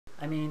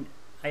I mean,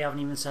 I haven't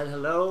even said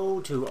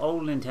hello to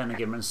old Nintendo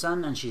Gamer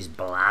Son, and she's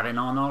blabbing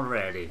on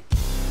already.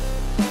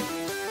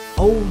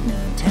 Old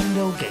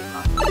Nintendo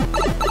Gamer.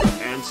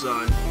 And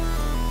Son.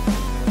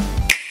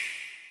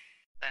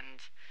 And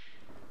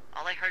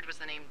all I heard was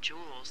the name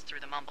Jules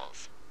through the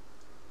mumbles.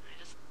 I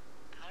just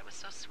thought it was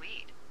so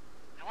sweet.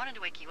 I wanted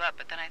to wake you up,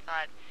 but then I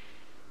thought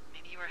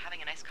maybe you were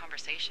having a nice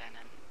conversation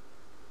and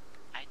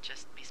I'd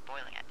just be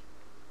spoiling it.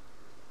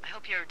 I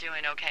hope you're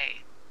doing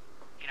okay,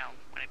 you know,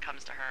 when it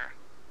comes to her.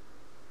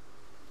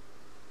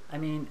 I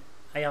mean,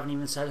 I haven't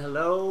even said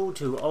hello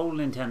to old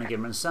Nintendo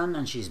Gamer Son,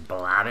 and she's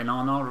blabbing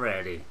on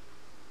already.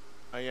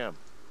 I am.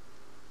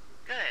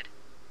 Good.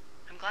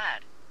 I'm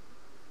glad.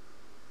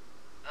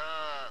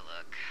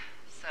 Look.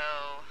 So,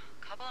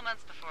 a couple of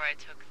months before I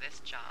took this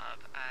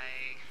job,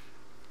 I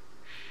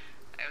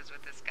was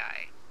with this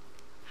guy,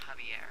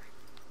 Javier.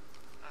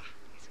 Ugh,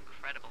 he's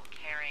incredible,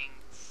 caring,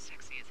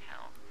 sexy as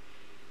hell.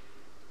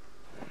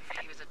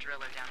 He was a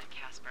driller down in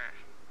Casper.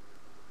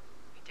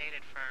 We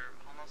dated for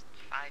almost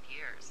 5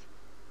 years.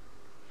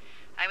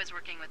 I was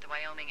working with the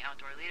Wyoming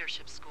Outdoor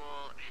Leadership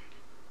School, and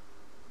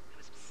I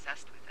was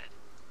obsessed with it.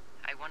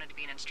 I wanted to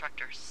be an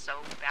instructor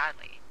so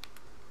badly.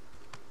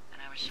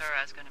 And I was sure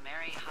I was going to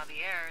marry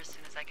Javier as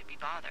soon as I could be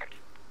bothered.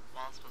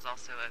 Waltz was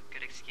also a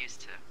good excuse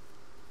to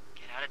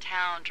get out of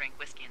town, drink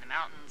whiskey in the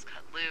mountains,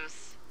 cut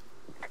loose.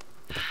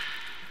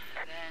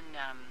 Then,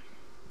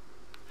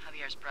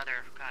 Javier's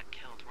brother got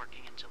killed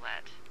working in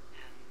Gillette,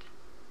 and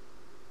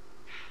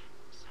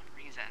for some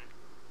reason,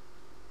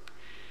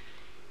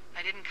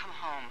 I didn't come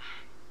home.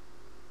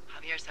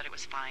 Javier said it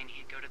was fine.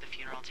 He'd go to the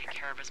funeral, take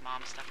care of his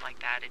mom, stuff like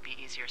that. It'd be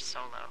easier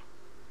solo.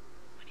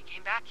 When he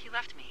came back, he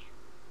left me.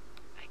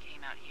 I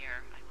came out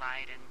here. I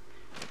lied and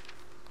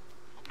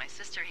told my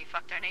sister he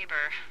fucked our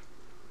neighbor.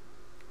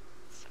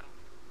 So,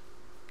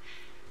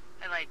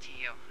 I lied to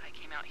you. I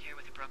came out here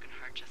with a broken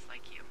heart just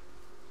like you.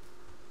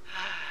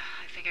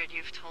 I figured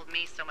you've told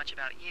me so much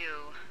about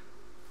you,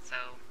 so,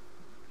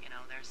 you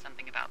know, there's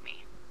something about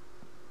me.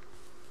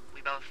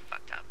 We both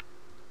fucked up.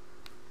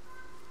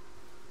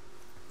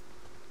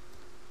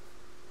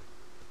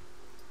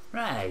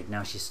 Right,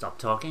 now she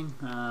stopped talking.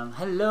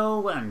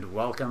 Hello and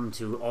welcome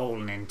to Old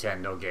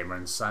Nintendo Gamer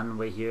and Son.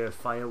 We're here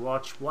at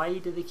Firewatch. Why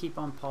do they keep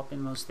on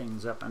popping those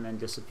things up and then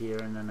disappear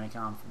and then I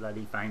can't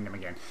bloody find them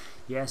again?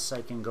 Yes,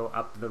 I can go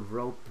up the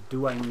rope.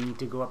 Do I need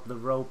to go up the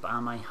rope?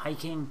 Am I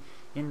hiking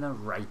in the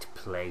right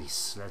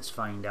place? Let's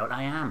find out.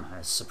 I am,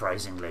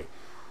 surprisingly.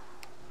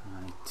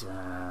 Right,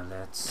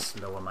 let's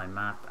lower my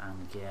map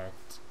and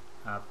get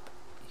up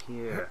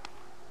here.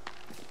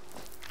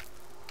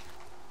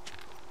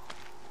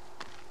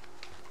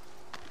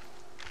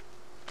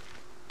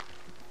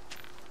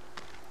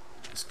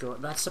 Let's go.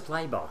 That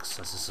supply box.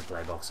 That's a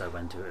supply box I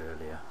went to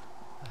earlier.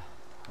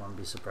 I won't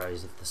be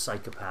surprised if the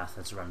psychopath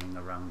that's running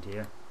around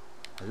here.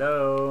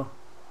 Hello?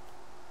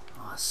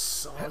 Oh,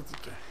 so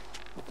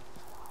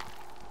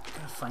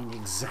gotta find the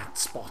exact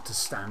spot to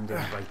stand in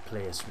the right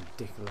place.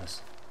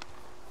 Ridiculous.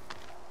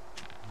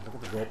 Look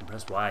at the rope and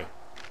press Y.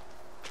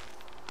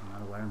 No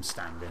matter where I'm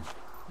standing.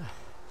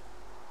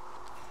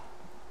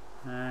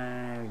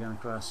 We're going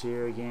across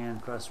here again,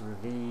 across the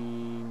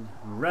ravine,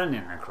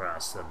 running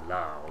across the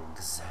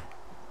logs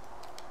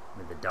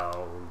with the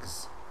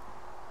dogs.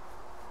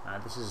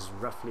 This is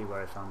roughly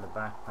where I found the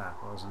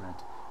backpack, wasn't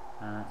it?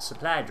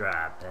 Supply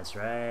drop, that's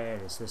right,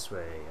 it's this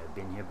way. I've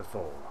been here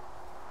before.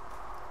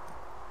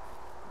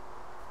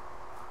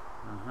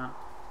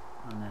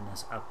 And then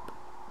it's up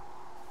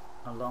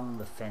along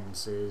the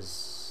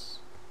fences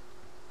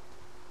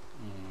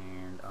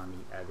and on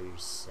the other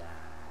side.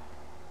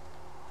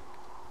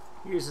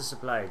 Here's a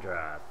supply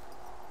drop.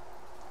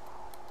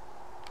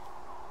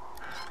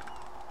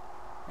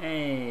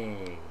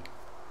 Hey,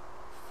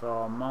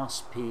 for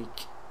Moss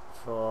Peak,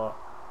 for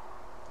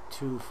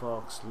Two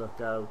Forks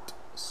Lookout,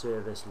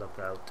 Service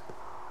Lookout.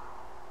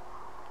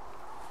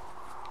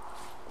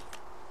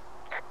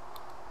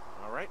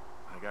 Alright,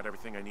 I got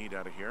everything I need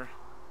out of here.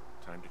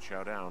 Time to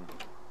chow down.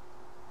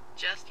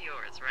 Just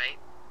yours, right?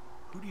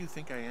 Who do you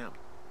think I am?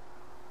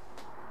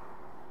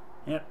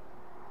 Yep.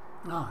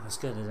 Oh, that's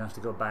good. I don't have to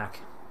go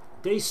back.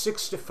 Day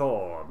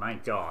 64. My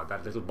God,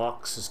 that little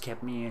box has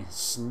kept me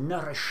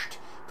nourished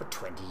for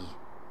 20.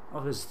 Oh,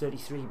 it was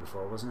 33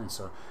 before, wasn't it?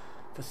 So,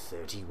 for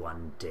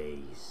 31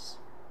 days.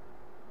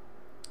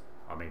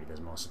 Or maybe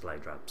there's more supply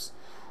drops.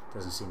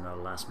 Doesn't seem that'll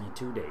last me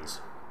 2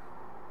 days.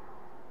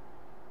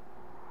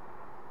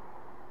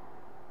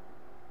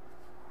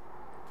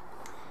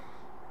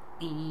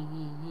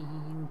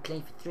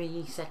 Play for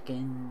 3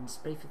 seconds,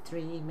 play for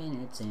 3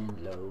 minutes and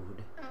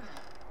load.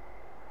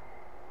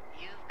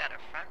 You've got a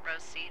front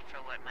row seat for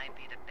what might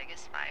be the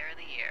biggest fire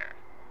of the year.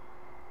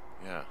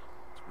 Yeah,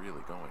 it's really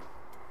going.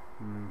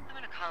 I'm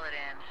gonna call it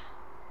in.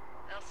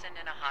 They'll send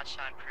in a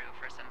hotshot crew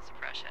for some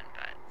suppression,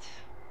 but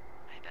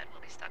I bet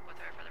we'll be stuck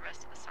with her for the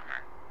rest of the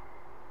summer.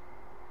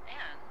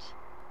 And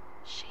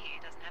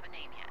she doesn't have a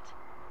name yet.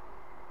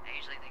 I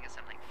usually think of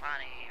something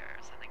funny or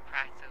something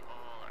practical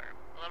or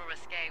a little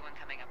risque when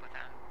coming up with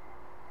them.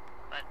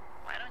 But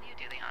why don't you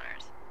do the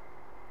honors?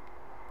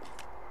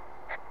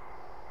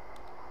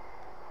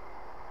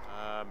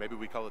 Maybe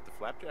we call it the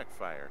Flapjack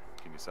Fire.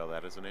 Can you sell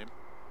that as a name?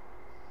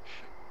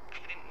 I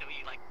didn't know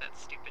you liked that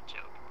stupid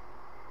joke.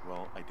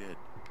 Well, I did.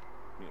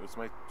 I mean, it was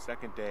my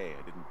second day.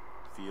 I didn't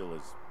feel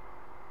as,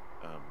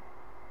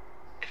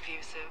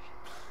 Effusive?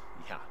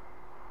 yeah,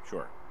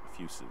 sure,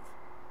 effusive.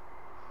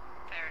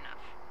 Fair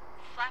enough.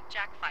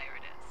 Flapjack Fire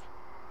it is.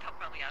 They'll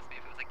probably ask me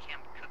if it was a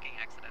camp cooking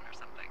accident or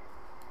something.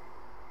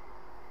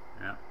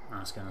 Yeah,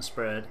 that's gonna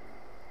spread.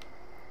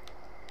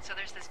 So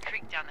there's this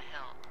creek down the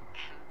hill,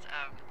 and,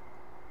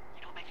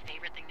 you know what my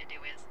favorite thing to do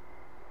is?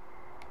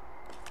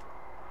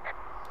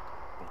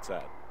 What's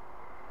that?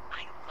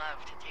 I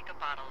love to take a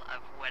bottle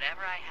of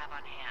whatever I have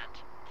on hand,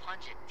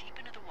 plunge it deep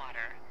into the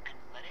water, and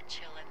let it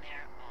chill in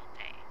there all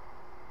day.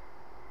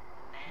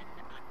 Then,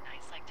 on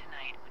nights like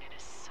tonight, when it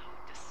is so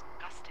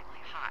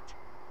disgustingly hot,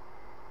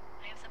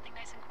 I have something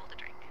nice and cool to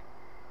drink.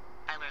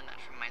 I learned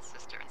that from my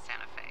sister in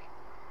Santa Fe.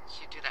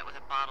 She'd do that with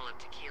a bottle of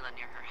tequila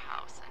near her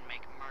house and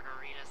make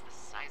margaritas the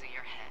size of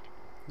your head.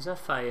 Is that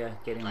fire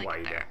getting Like it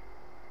wider? there.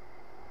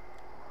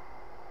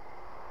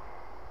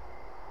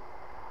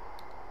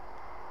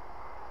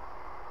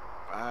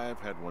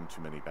 I've had one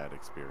too many bad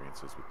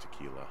experiences with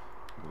tequila.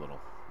 I'm a little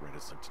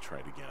reticent to try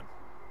it again.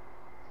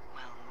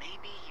 Well,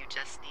 maybe you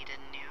just need a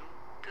new,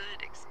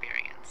 good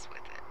experience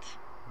with it.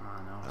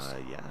 Oh no.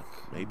 Yeah,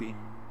 maybe.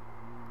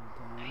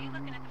 Are you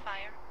looking at the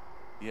fire?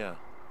 Yeah,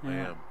 I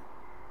Yeah. am.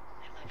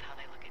 I love how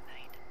they look at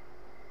night.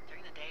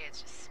 During the day,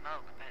 it's just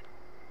smoke, but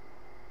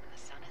when the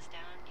sun is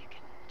down, you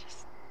can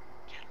just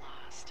get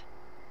lost.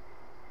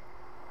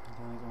 I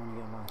don't think I want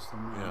to get lost in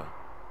there. Yeah.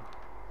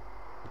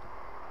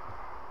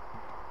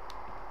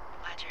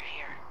 I'm glad you're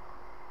here.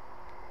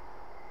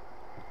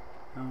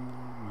 Oh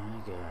my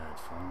god,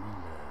 fall in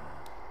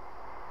love.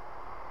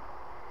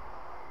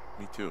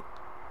 Me too.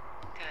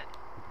 Good.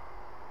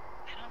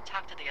 I don't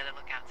talk to the other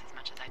lookouts as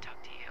much as I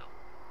talk to you.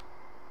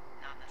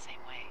 Not in the same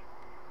way.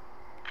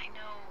 I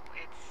know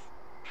it's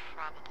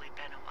probably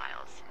been a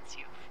while since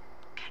you've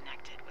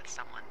connected with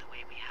someone the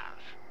way we have.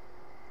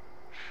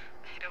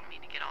 I don't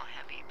mean to get all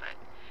heavy, but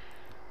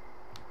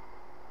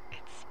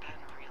it's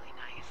been really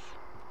nice.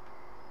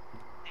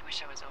 I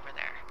wish I was over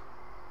there.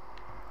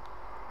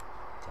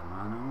 Come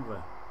on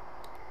over.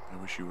 I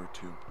wish you were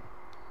too.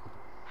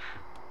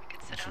 We could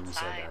I sit shouldn't have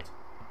said outside. that.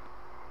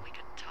 We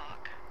could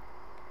talk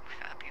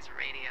without these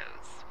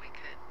radios. We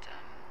could,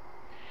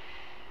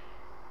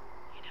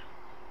 you know.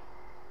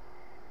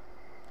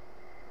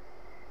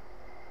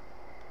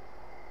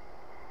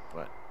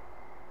 What?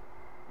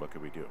 What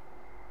could we do?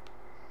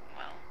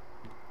 Well,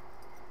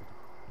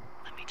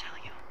 let me tell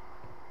you.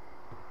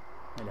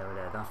 Hello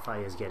there, that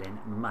fire's getting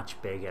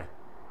much bigger.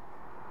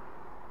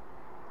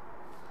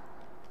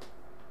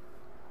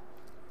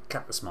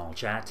 Cut the small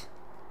chat.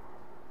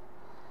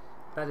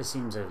 But it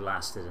seems I've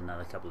lasted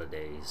another couple of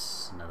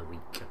days, another week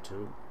or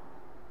two.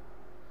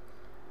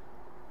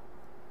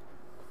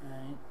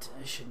 Right,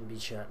 I shouldn't be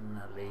chatting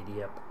that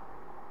lady up.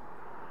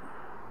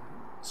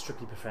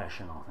 Strictly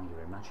professional, thank you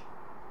very much.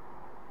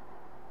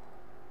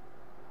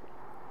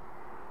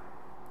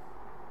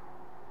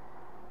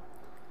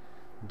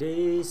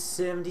 Day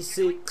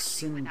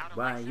 76 in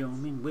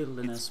Wyoming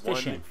wilderness It's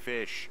fishing. one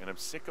fish, and I'm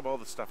sick of all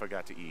the stuff I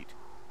got to eat.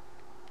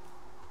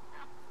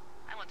 No,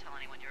 I won't tell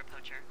anyone you're a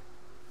poacher.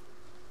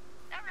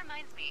 That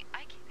reminds me,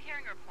 I keep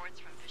hearing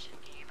reports from Fish and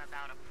Game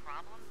about a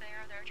problem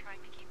there they're trying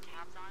to keep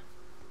tabs on.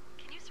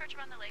 Can you search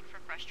around the lake for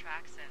fresh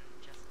tracks and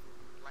just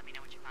let me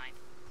know what you find?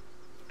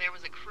 There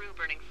was a crew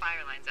burning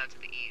fire lines out to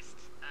the east,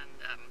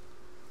 and,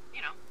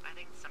 you know, I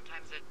think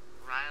sometimes it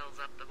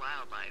riles up the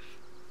wildlife.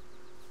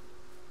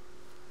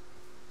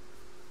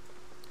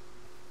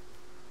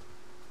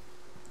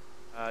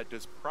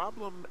 Does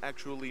problem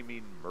actually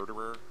mean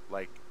murderer?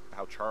 Like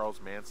how Charles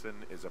Manson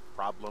is a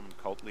problem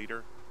cult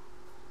leader?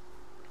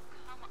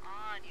 Come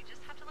on, you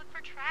just have to look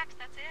for tracks,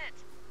 that's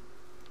it.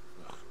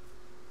 Ugh,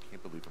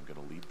 can't believe I'm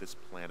gonna leave this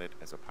planet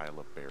as a pile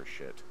of bear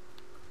shit.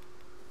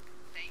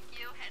 Thank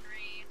you,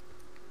 Henry.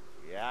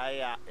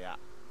 Yeah.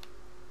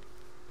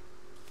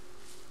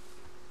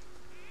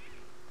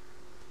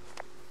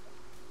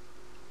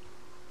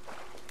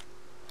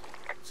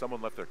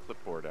 Someone left their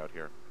clipboard out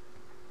here.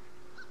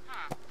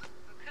 Huh. It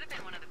could have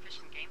been one of the Fish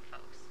and Game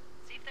folks.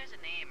 See if there's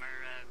a name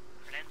or a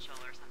credential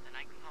or something.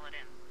 I can call it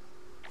in.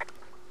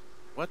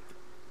 What?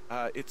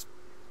 It's...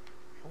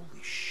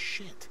 Holy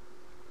shit.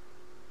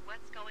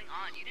 What's going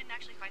on? You didn't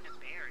actually find a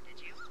bear,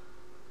 did you?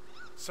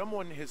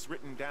 Someone has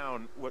written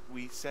down what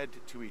we said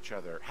to each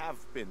other,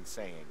 have been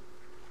saying.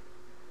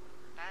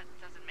 That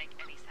doesn't make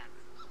any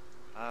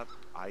sense.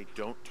 I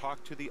don't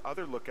talk to the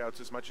other lookouts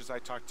as much as I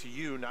talk to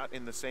you, not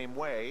in the same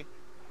way.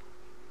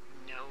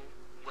 No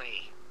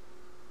way.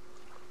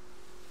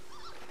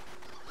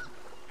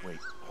 Wait,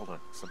 hold on.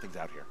 Something's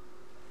out here.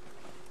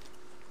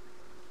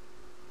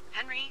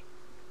 Henry?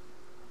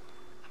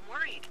 I'm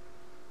worried.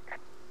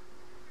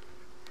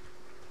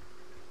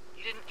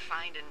 You didn't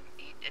find and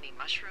eat any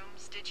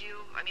mushrooms, did you?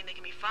 I mean, they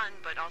can be fun,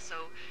 but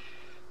also,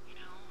 you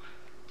know,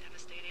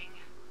 devastating.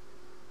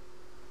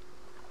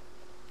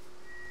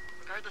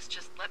 Regardless,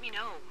 just let me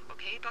know,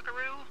 okay,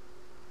 buckaroo?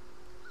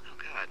 Oh,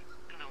 God.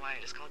 I don't know why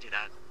I just called you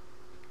that.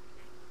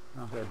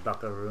 Okay,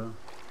 buckaroo.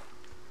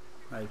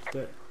 Right,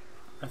 good.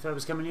 I thought I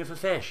was coming here for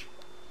fish.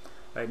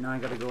 Right, now I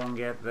gotta go and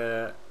get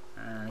the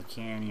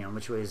canyon.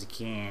 Which way is the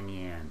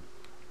canyon?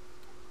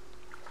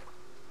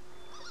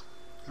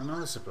 I know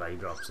the supply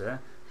drops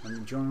there. And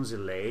the Jonesy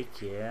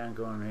Lake, yeah,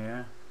 going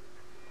here.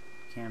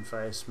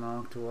 Campfire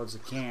smoke towards the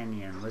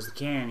canyon. Where's the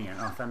canyon?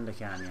 Oh, Thunder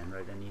Canyon.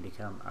 Right, I need to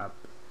come up.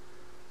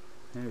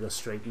 Let me go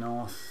straight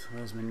north.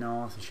 Where's my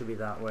north? It should be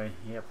that way.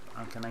 Yep.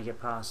 Can I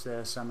get past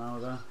there somehow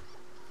though?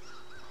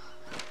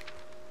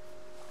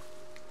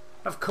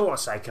 Of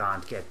course I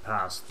can't get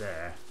past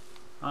there.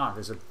 Ah,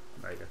 there's a...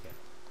 Right, okay.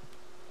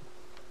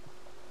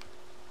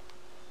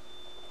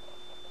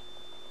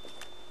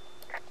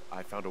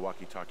 I found a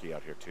walkie-talkie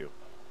out here too.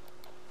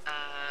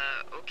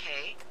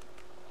 Okay.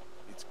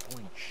 It's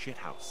going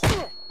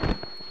shithouse.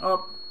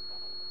 Oh.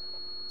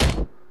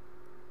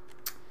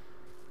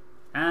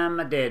 I'm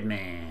a dead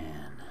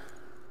man.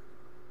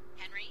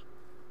 Henry,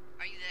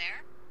 are you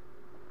there?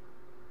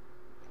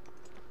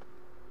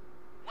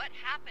 What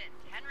happened,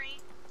 Henry?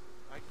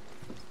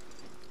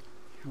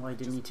 Why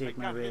didn't he take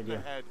my got hit in radio?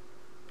 the head,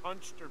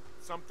 punched or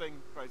something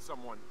by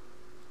someone.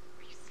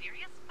 Are you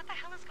serious? What the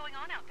hell is going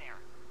on out there?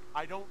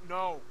 I don't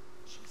know.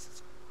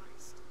 Jesus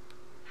Christ.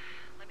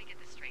 Let me get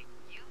this straight.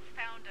 You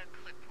found a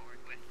clipboard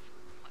with,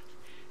 what,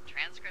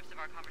 transcripts of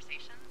our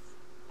conversations?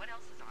 What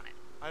else is on it?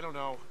 I don't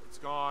know. It's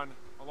gone,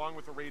 along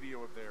with the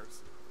radio of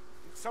theirs.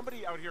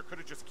 Somebody out here could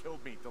have just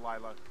killed me,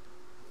 Delilah.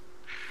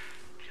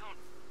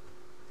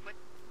 What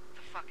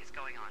the fuck is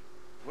going on?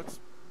 What's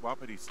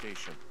Wapiti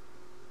Station?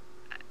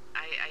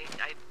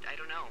 I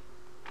don't know.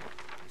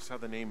 I saw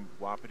the name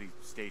Wapiti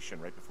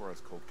Station right before I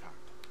was cold cocked.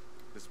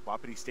 Does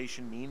Wapiti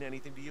Station mean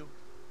anything to you?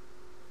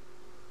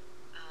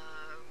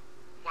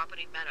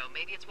 Wapiti Meadow.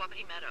 Maybe it's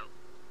Wapiti Meadow.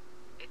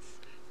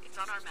 It's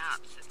on our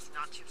maps. It's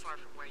not too far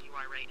from where you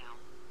are right now.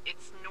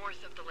 It's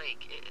north of the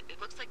lake. It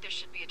looks like there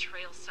should be a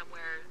trail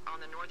somewhere on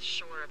the north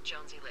shore of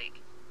Jonesy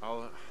Lake.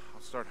 I'll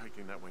start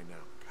hiking that way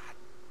now. God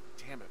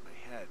damn it, my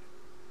head.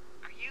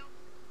 Are you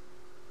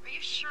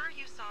sure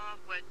you saw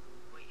what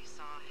you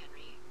saw,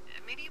 Henry?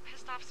 Maybe you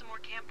pissed off some more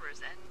campers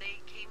and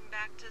they came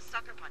back to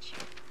sucker punch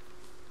you.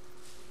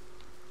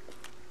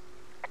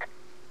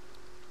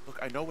 Look,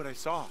 I know what I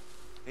saw.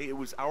 Hey, it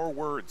was our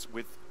words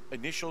with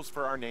initials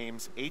for our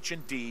names, H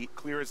and D,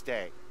 clear as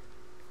day.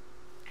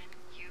 And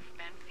you've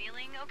been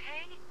feeling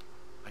okay?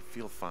 I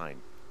feel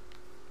fine.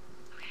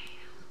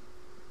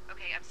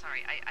 Okay, I'm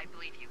sorry. I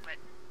believe you, but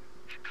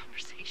that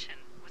conversation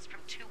was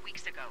from 2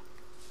 weeks ago.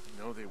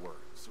 I know they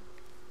were. So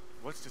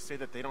what's to say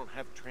that they don't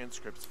have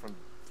transcripts from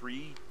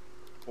 3,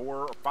 4,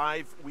 or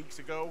 5 weeks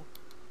ago?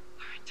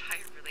 Our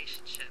entire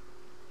relationship,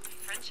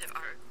 friendship,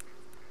 our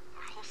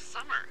whole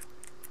summer.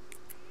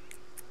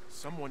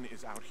 Someone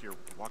is out here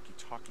with a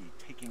walkie-talkie,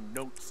 taking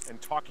notes and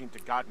talking to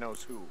God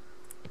knows who.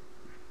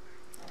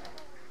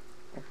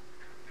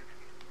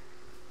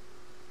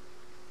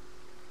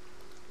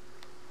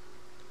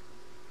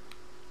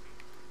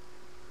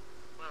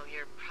 Well,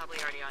 you're probably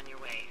already on your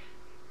way.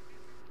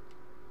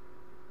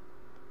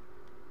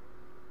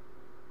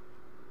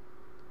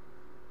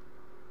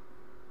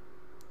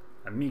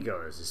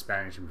 Amigos is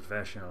Spanish and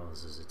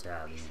professionals is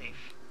Italian. Be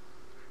safe.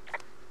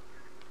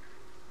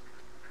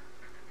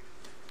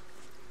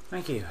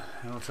 Thank you.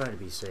 I will try to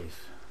be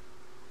safe.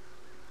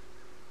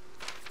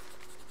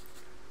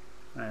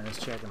 Alright, let's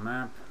check a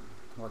map.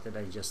 What did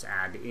I just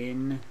add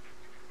in?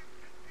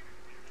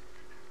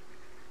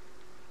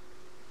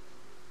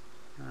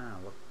 Ah,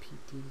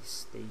 Wapiti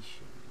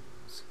Station.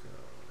 Let's go.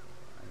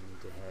 I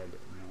need to head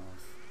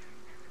north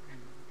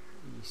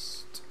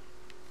east,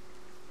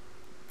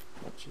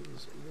 which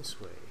is this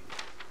way.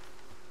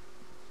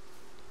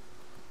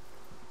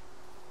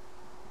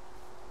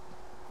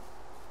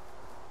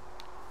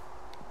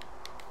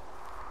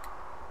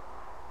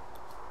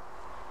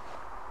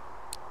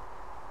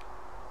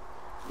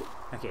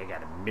 Okay, I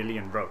got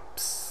 1,000,000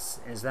 ropes.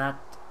 Is that...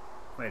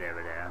 Wait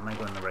over there. Am I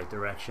going the right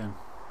direction?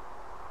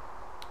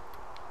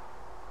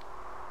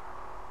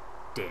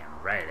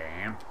 Damn right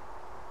I am.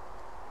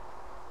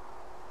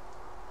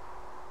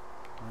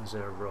 Is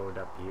there a road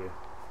up here?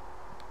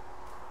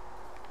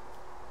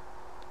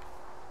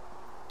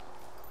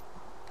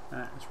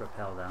 Let's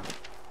rappel down.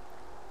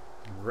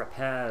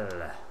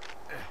 Rappel!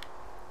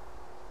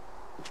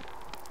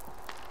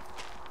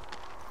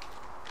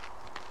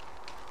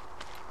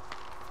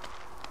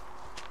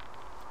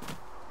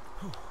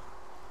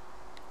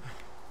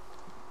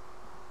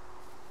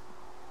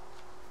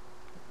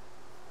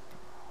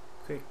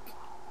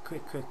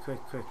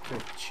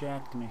 Quick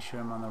check to make sure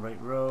I'm on the right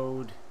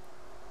road.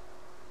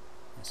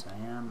 Yes I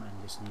am.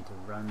 I just need to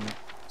run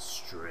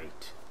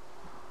straight.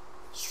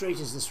 Straight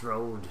as this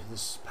road,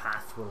 this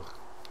path will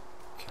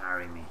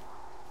carry me.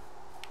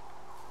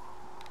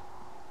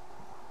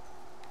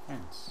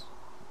 Fence.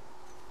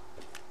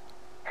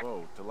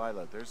 Whoa,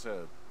 Delilah, there's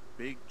a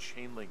big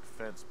chain link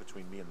fence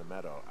between me and the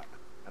meadow.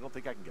 I don't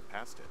think I can get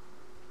past it.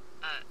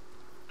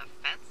 A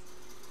fence?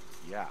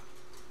 Yeah.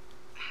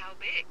 How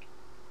big?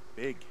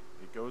 Big.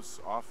 It goes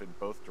off in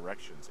both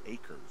directions.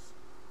 Acres.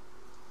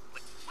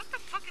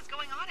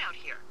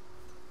 here.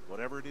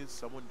 Whatever it is,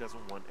 someone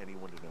doesn't want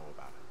anyone to know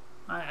about it.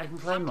 I can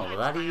climb over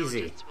Sometimes that easy.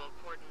 biologists will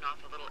cordon off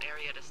a little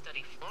area to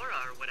study flora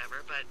or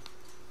whatever, but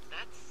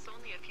that's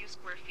only a few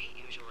square feet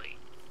usually.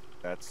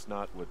 That's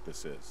not what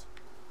this is.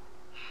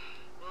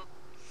 We'll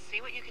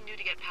see what you can do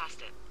to get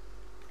past it.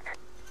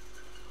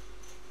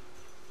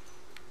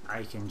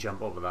 I can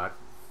jump over that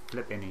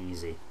flipping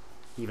easy.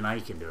 Even I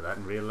can do that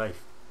in real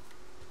life.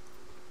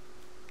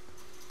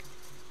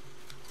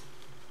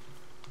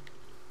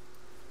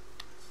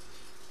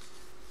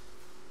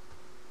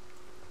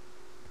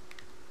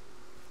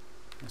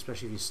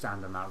 Especially if you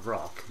stand on that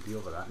rock, you'll be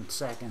over that in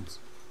seconds.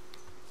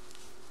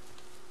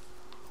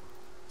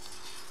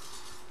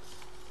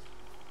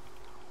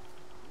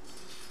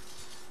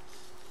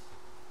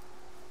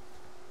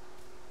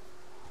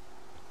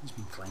 He's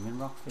been climbing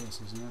rock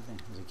faces and everything.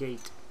 There's a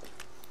gate.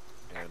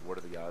 And what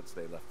are the odds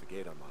they left the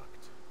gate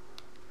unlocked?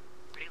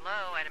 Pretty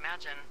low, I'd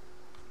imagine.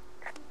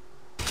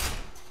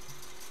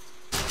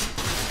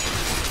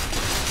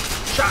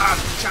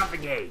 Shut the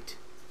gate!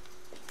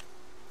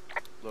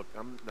 Look,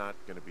 I'm not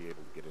going to be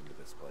able to get into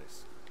this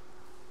place.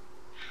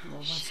 Well,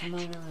 what's the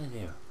matter with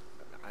you?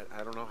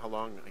 I don't know how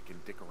long I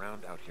can dick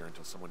around out here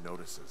until someone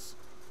notices.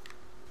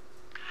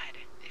 God,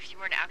 if you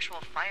were an actual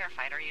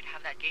firefighter, you'd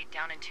have that gate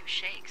down in 2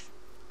 shakes.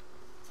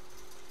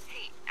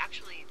 Hey,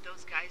 actually,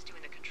 those guys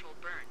doing the controlled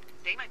burn,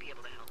 they might be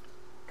able to help.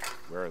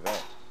 Where are they?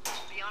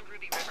 Beyond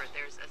Ruby River,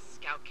 there's a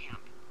scout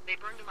camp. They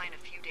burned a mine a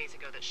few days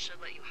ago that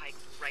should let you hike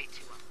right to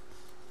them.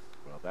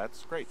 Well,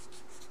 that's great.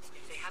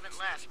 If they haven't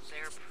left,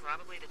 they're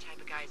probably the type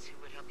of guys who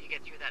would help you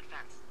get through that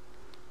fence.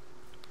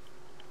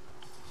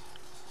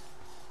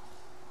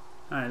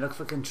 Alright, look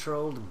for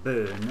controlled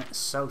burn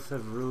south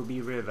of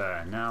Ruby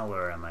River. Now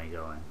where am I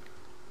going?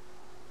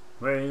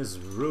 Where is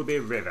Ruby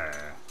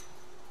River?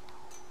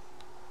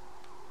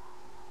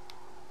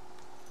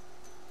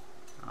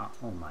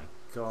 Oh my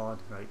god,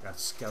 right,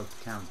 that's scout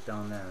camp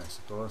down there I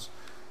suppose.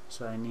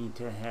 So I need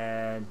to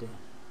head...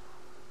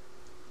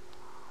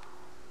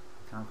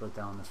 I can't go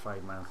down the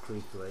 5 Mile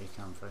Creek way,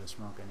 campfire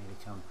smoke. I need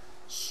to come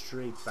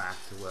straight back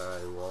to where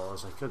I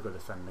was. I could go to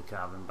Thunder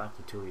Cavern, back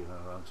to Tui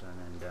Rocks, and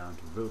then down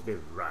to Ruby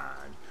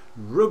Rod.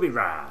 Ruby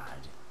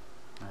Rod!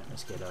 Right,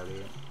 let's get out of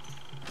here.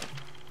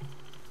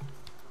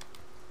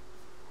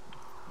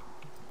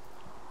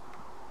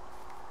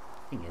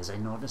 Thing is, I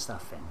noticed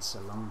that fence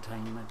a long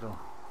time ago.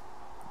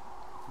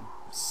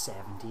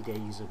 70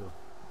 days ago.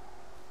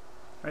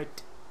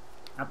 Right,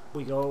 up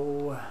we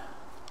go.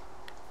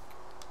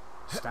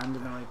 Stand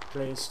in the right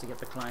place to get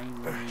the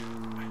climb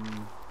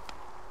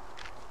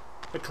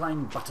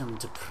button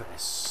to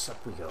press.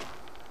 Up we go.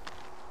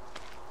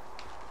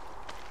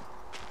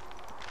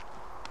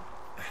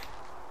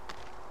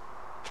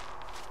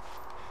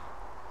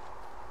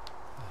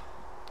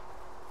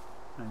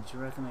 Right, do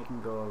you reckon I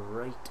can go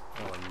right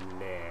or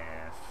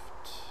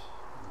left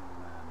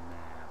on the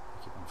map?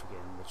 I keep on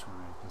forgetting which one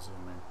I can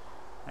zoom in.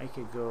 I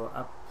could go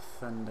up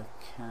Thunder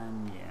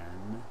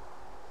Canyon.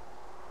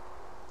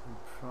 And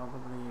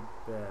probably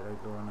better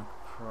going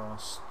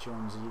across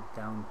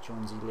down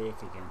Jonesy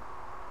Lake again.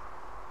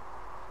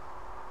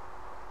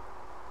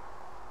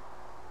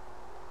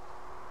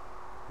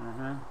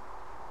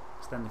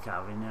 Thunder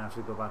Cavern. Now I have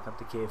to go back up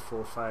to cave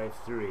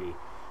 453.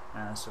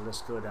 So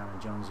let's go down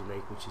to Jonesy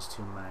Lake, which is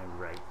to my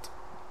right.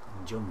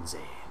 Jonesy.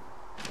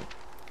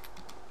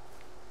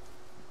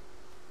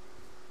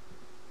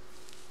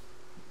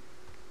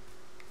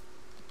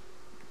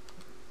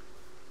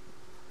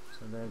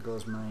 So there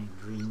goes my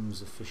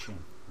dreams of fishing.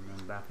 And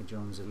then back at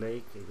Jonesy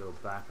Lake, I go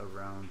back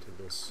around to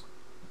this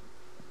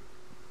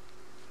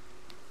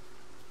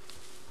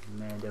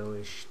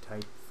meadowish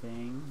type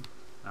thing.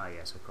 Ah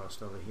yes, I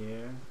crossed over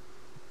here.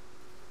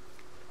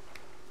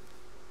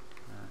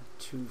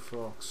 Two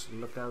Forks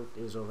Lookout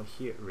is over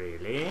here.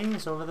 Really?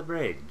 It's over the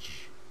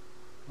bridge.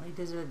 Why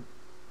does it...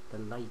 The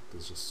light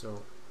is just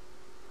so...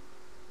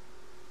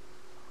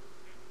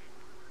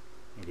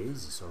 It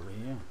is, it's over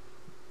here.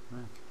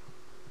 Look.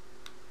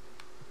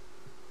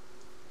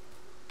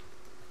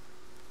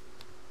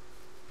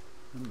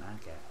 Oh my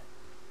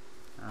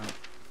god.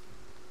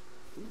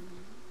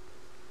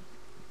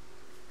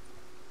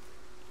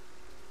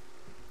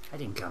 I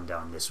didn't come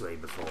down this way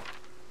before.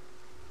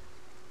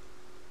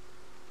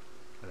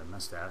 But I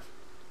must have.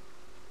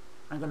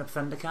 I'm going up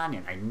Thunder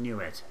Canyon. I knew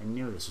it. I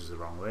knew this was the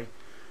wrong way.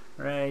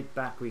 Right,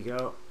 back we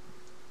go.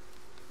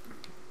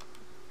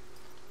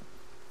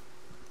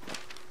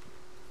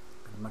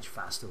 A much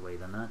faster way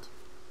than that.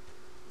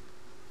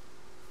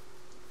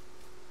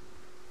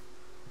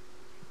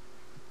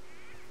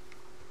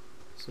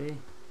 See?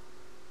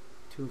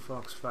 Two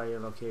Fox Fire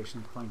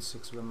location,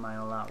 0.6 of a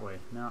mile that way.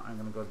 Now I'm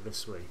going to go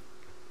this way.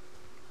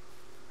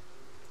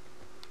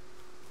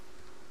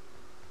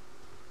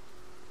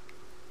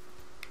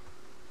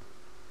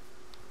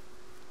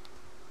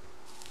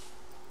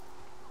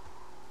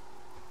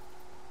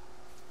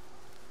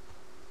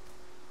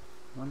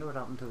 Wonder what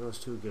happened to those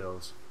two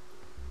girls.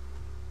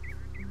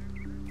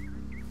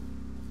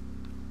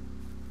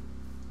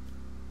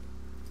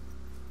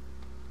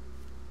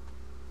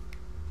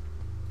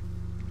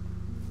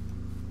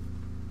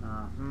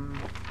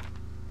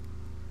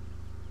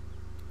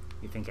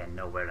 think I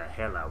know where the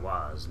hell I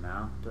was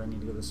now. Do I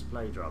need to go to the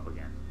supply drop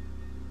again?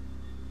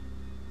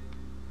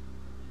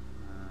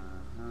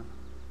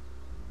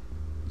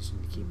 Just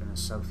need to keep in a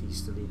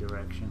southeasterly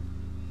direction.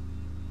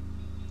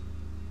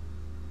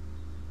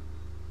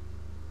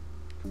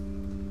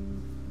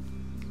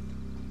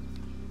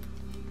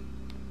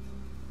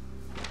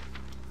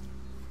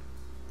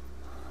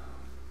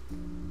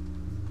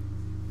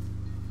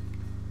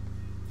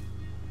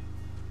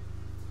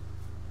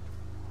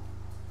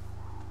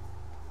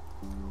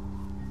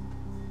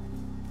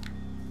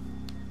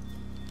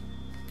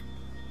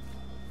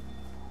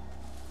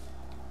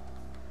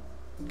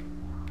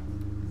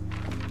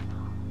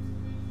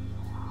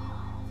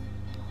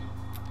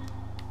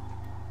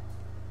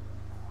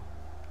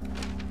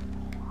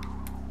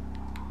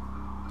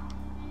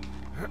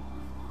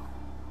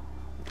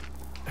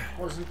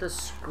 Wasn't the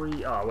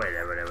scree... Oh, wait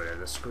there.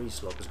 The scree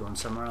slope is going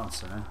somewhere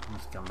else, I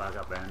have to come back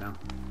up there now.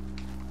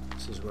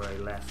 This is where I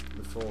left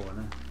before,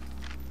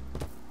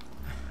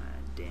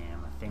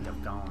 damn, I think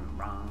I've gone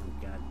wrong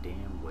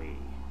goddamn way.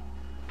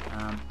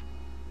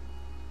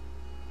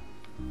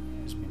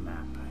 Here's my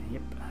map.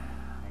 Yep,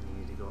 I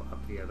need to go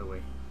up the other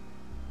way.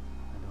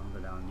 I don't go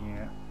down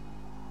here.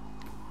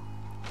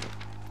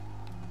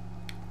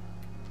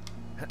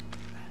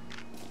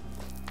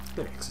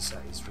 Good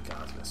exercise,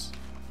 regardless.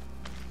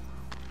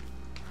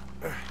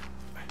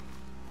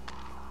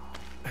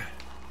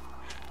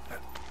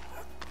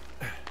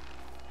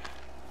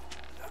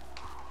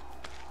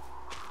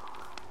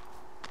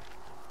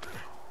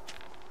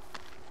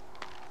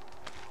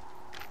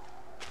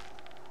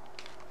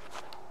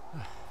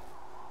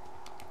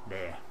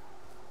 There.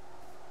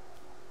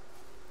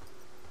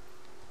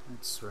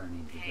 That's where I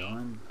need to be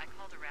going. I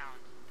called around.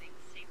 Things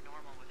seem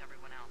normal with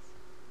everyone else.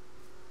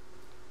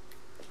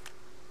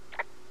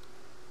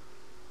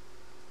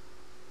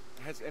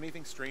 Has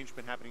anything strange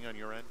been happening on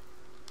your end?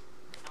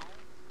 No,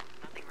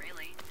 nothing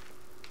really.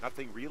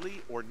 Nothing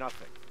really, or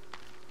nothing?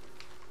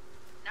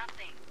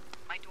 Nothing.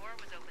 My door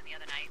was open the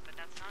other night, but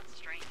that's not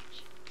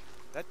strange.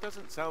 That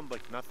doesn't sound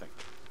like nothing.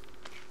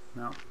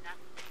 No. Nothing,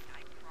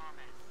 I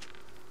promise.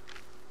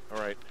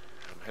 Alright,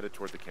 I'm headed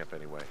toward the camp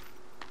anyway.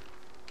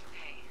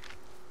 Okay.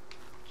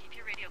 Keep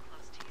your radio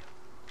close to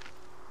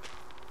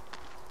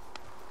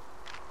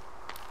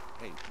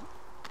you. Hey,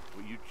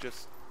 what you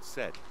just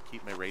said,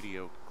 keep my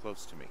radio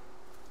close to me.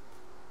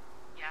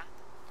 Yeah?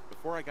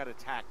 Before I got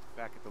attacked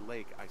back at the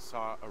lake, I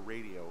saw a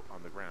radio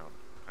on the ground,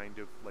 kind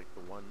of like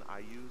the one I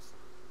use.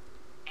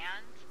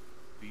 And?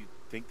 Do you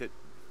think that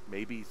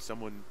maybe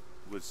someone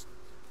was,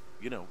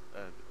 I don't know.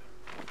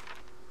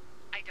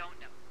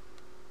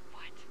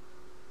 What?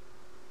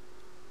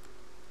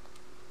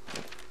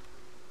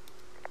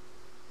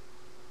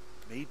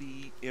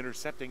 maybe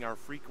intercepting our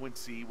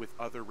frequency with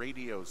other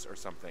radios or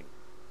something?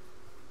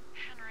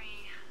 Henry...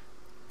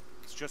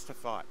 It's just a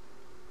thought.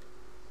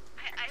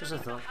 I don't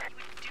even know how you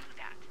would do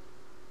that.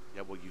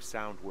 Yeah, well, you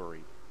sound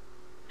worried.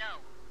 No,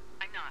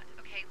 I'm not.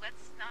 Okay,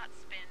 let's not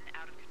spin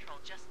out of control.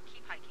 Just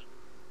keep hiking.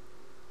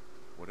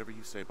 Whatever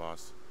you say,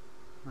 boss.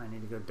 I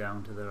need to go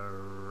down to the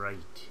right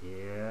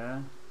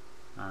here.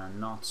 And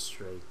not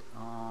straight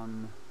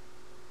on.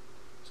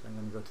 So I'm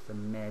going to go to the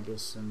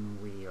medicine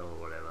wheel,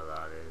 whatever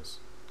that is.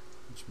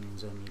 Which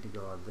means I need to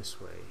go this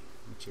way.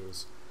 Which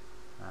is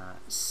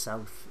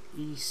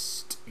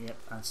southeast. Yep,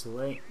 that's the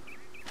way.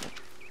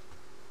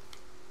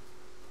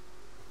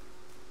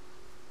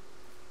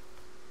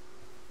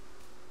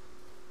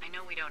 I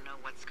know we don't know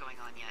what's going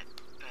on yet,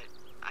 but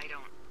I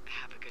don't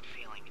have a good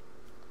feeling.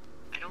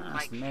 I don't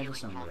like feeling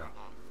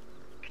vulnerable.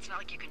 It's not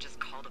like you can just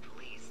call the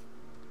police.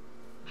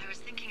 I was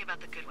thinking about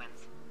the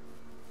Goodwins.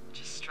 It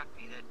just struck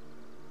me that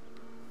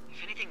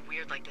if anything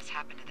weird like this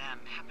happened to them,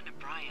 happened to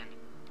Brian,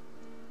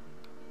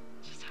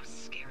 just how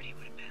scared he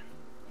would have been.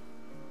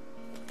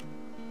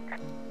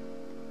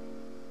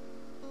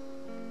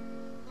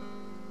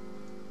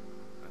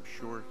 I'm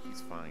sure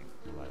he's fine,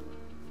 Delilah.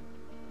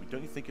 I mean,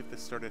 don't you think if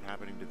this started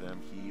happening to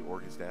them, he or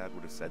his dad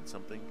would have said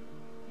something?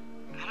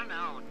 I don't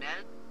know,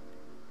 Ned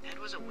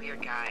was a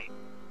weird guy.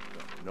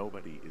 No,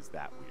 nobody is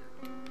that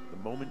weird. The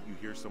moment you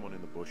hear someone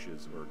in the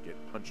bushes or get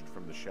punched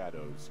from the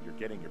shadows, you're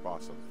getting your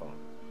boss on the phone.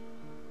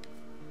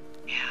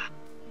 Yeah.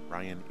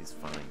 Brian is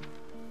fine.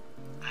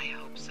 I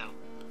hope so.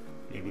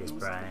 Maybe it's It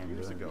was Brian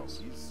years doing ago. this.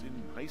 He's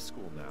in high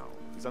school now.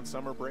 He's on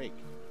summer break.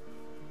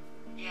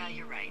 Yeah,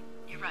 you're right.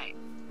 You're right.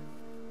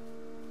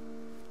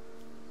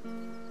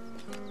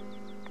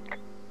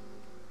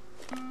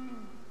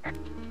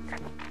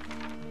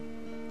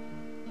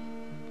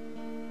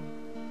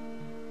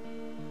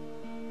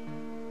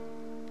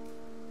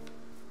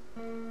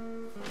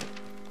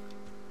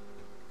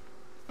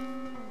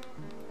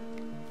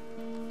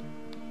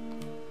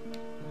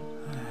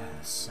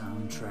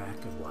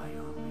 Soundtrack of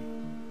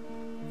Wyoming.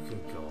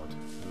 Good God,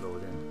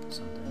 load in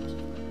sometimes.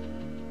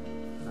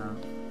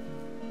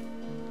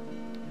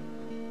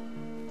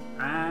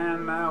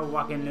 I'm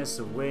walking this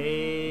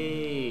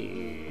way.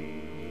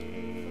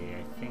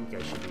 I think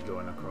I should be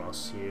going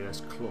across here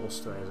as close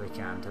to as I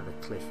can to the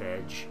cliff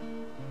edge.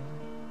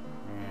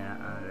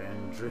 And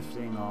then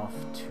drifting off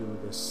to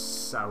the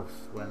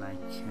south when I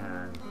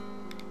can.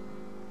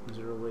 Was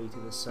there a way to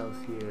the south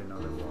here? No,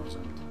 there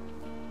wasn't.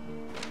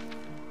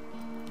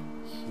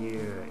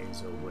 Here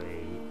is a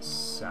way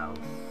south.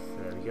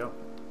 There we go.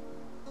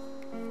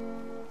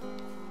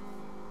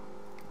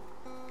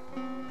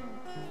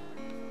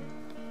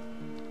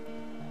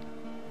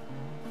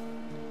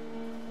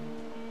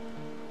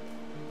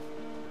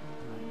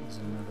 There's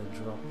another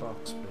drop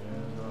box there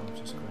as well,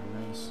 which is quite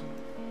nice.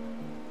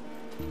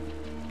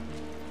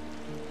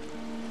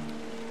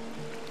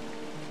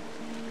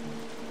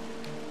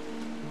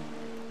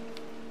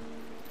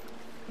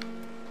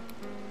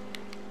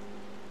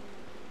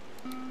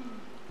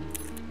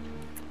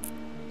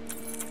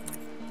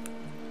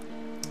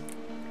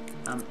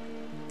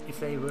 If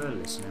they were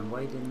listening,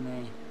 why didn't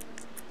they?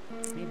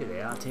 Maybe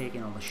they are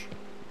taking all the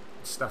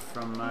stuff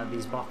from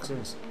these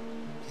boxes.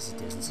 Because it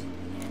doesn't seem to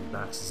be any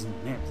boxes in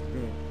there.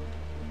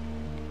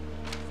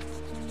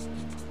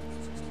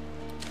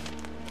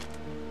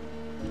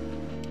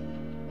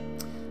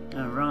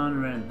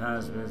 Ron ran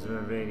past because the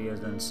radios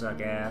don't suck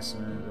ass.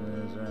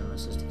 And my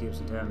sister keeps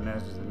in telling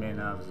messages to the main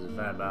office of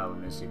 5 hour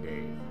Missy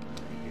Dave.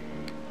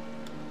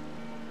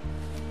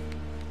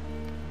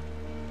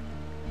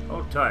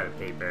 Oh, toilet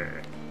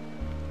paper.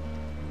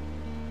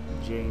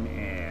 Jane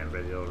Eyre,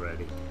 ready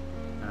already.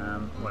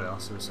 What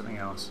else? There was something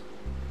else.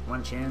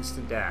 One chance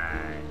to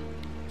die.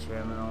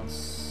 Terminal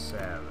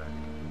 7.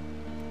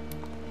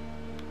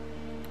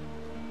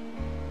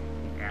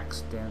 The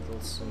accidental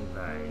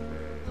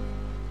survivor.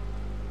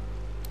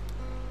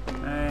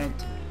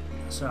 Alright.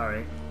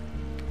 Sorry.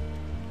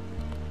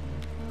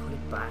 Put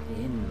it back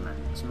in, man.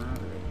 What's the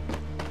matter with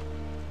it?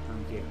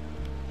 Thank you.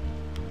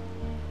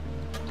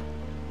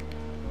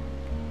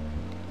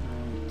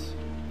 Right.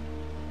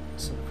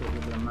 Let's have a quick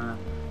look at the map.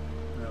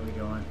 Where are we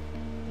going?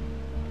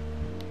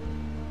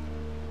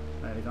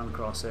 Right, we're going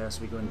across there,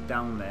 so we're going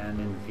down there and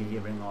then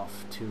veering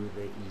off to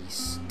the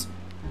east.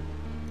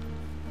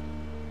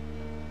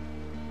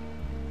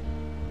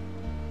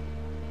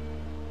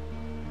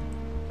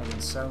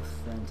 Heading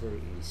south, then to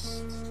the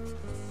east.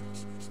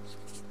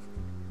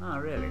 Ah,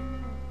 really?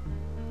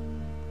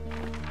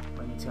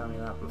 Why didn't you tell me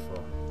that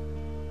before?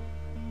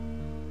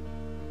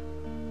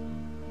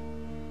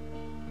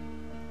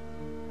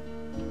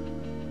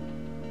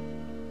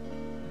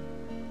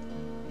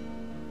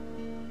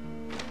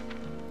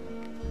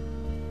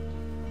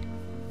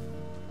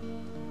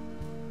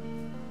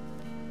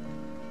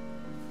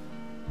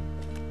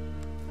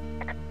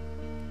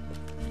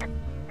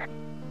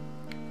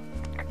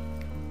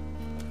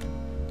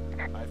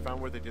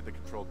 Where they did the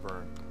controlled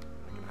burn.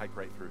 I can hike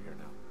right through here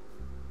now.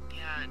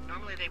 Yeah,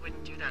 normally they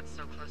wouldn't do that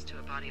so close to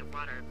a body of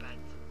water, but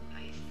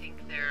I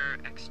think they're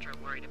extra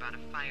worried about a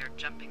fire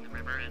jumping the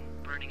river and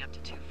burning up to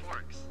 2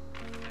 forks.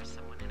 There's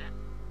someone in it.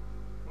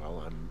 Well,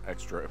 I'm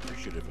extra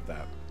appreciative of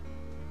that.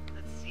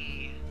 Let's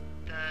see.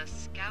 The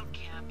scout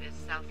camp is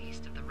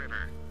southeast of the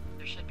river.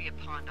 There should be a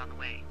pond on the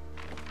way.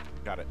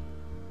 Got it.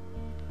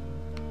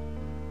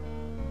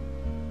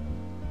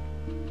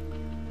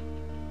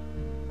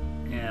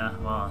 Yeah,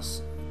 well,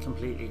 it's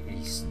completely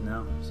east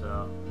now,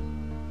 so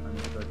I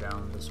need to go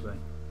down this way.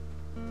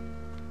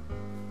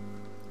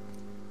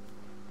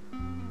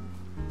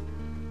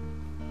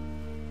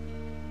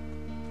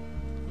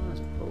 Oh, there's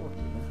a boat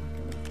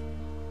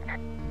here.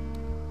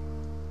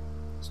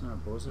 It's not a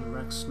boat, it's a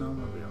wrecked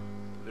snowmobile.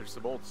 There's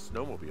some old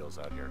snowmobiles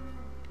out here.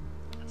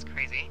 That's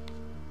crazy.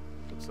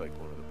 Looks like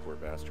one of the poor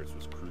bastards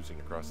was cruising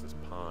across this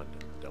pond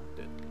and dumped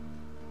it.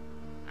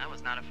 That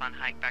was not a fun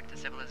hike back to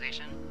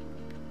civilization.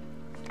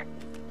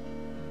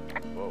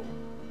 Whoa,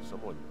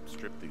 someone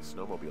stripped these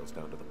snowmobiles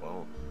down to the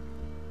bone.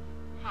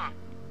 Huh.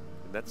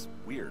 And that's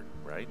weird,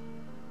 right?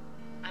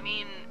 I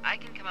mean, I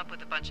can come up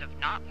with a bunch of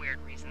not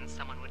weird reasons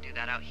someone would do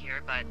that out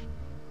here, but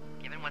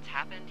given what's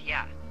happened,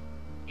 yeah.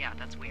 Yeah,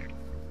 that's weird.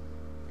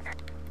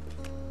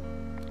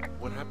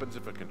 What happens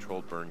if a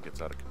controlled burn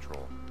gets out of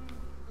control?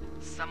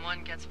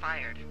 Someone gets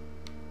fired.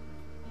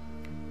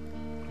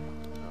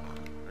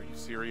 Are you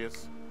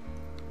serious?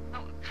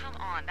 Oh, come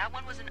on. That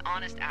one was an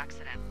honest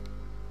accident.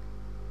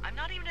 I'm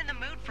not even in the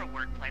mood for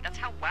wordplay. That's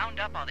how wound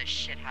up all this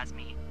shit has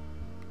me.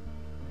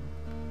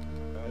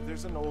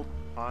 There's an old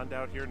pond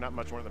out here, not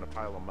much more than a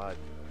pile of mud.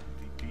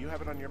 Do you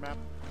have it on your map?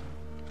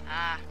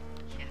 Ah,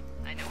 yeah,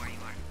 I know where you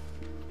are.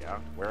 Yeah,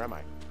 where am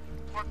I?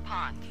 Pork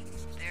Pond.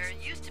 There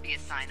used to be a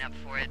sign up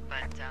for it,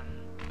 but,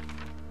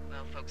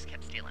 well, folks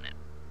kept stealing it.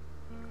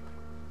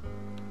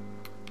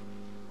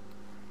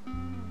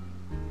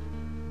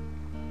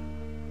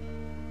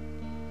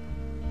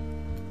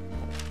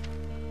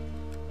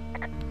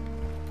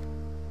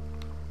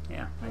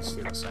 Yeah, I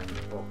steal a sign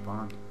of Pork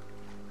Pond.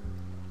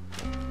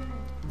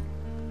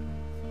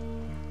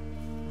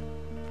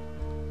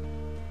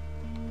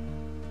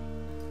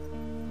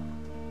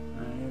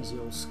 Here's the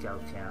old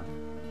scout camp.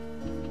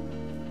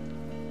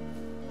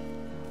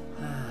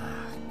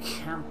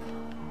 Camp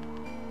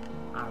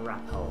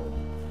Arapaho.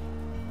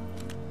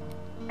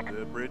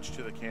 The bridge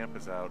to the camp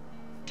is out.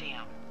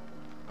 Damn.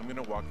 I'm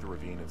gonna walk the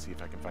ravine and see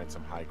if I can find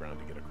some high ground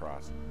to get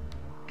across.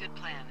 Good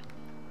plan.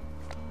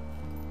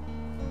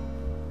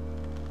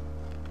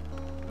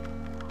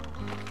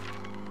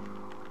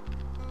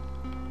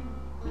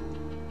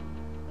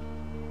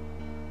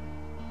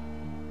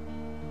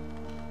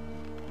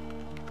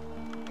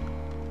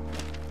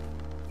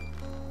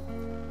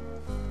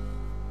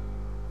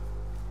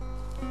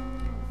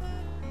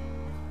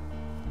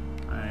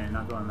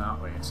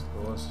 that way, I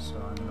suppose. So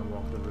I'm going to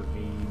walk the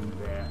ravine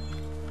there.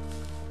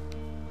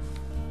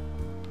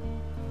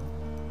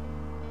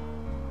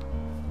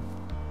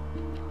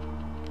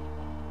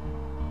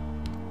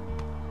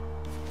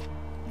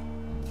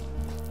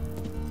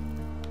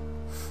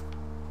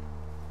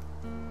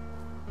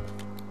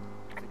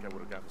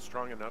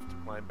 Strong enough to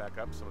climb back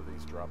up some of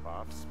these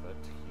drop-offs, but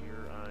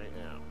here I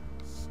am,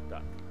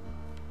 stuck.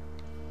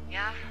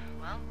 Yeah,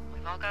 well,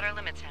 we've all got our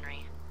limits,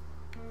 Henry.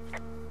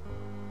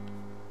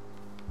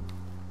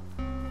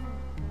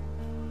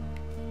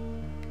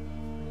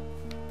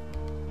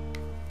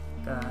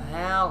 The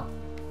hell?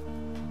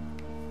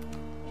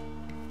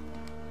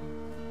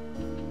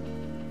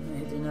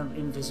 Hitting an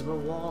invisible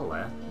wall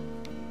there.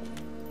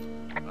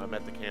 I'm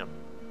at the camp.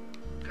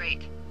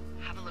 Great.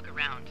 Have a look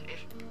around.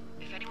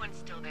 If anyone's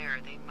still there,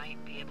 they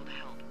might be able to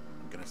help.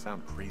 I'm gonna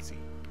sound crazy.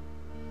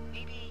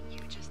 Maybe you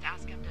just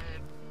ask them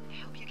to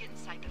help you get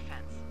inside the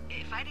fence.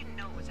 If I didn't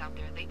know it was out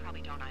there, they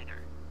probably don't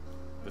either.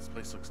 This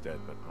place looks dead,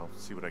 but I'll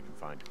see what I can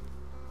find.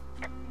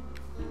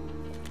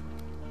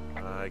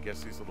 I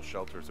guess these little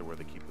shelters are where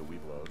they keep the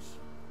Weeblos.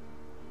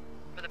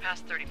 For the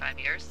past 35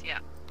 years, yeah.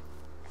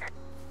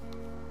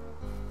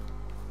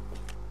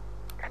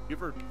 You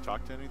ever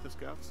talked to any of the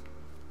scouts?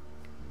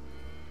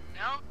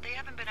 No, they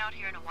haven't been out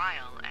here in a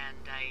while, and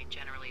I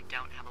generally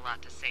don't have a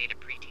lot to say to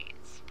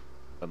preteens.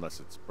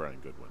 Unless it's Brian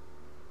Goodwin.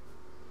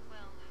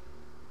 Well,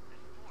 if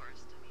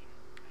forced, I mean,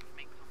 I can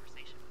make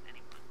conversation with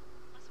anyone.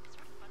 Plus, it was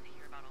sort of fun to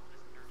hear about all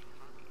his nerdy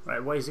hobbies.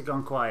 Right, why is it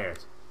gone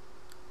quiet?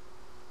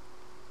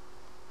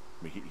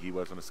 I mean, he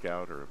wasn't a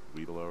scout or a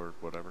Weeblo or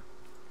whatever?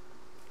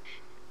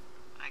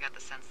 I got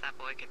the sense that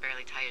boy could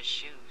barely tie his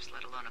shoes,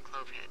 let alone a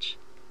clove hitch.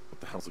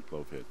 What the hell's a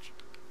clove hitch?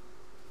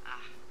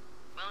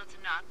 Well, it's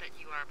a knot that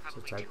you are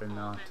probably too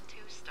old and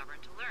too stubborn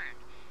to learn.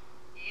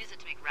 You use it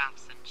to make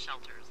rafts and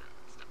shelters and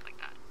stuff like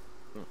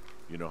that.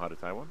 You know how to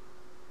tie one?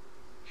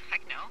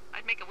 Heck no.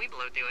 I'd make a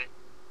Weeblo do it.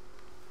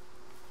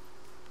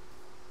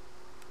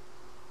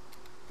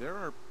 There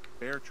are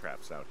bear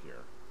traps out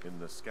here in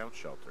the scout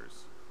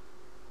shelters.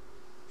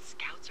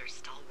 Scouts are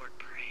stalwart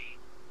prey.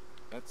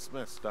 That's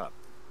messed up.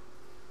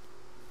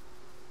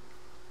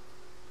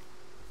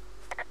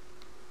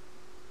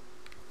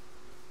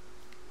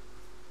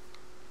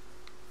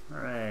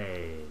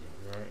 Right,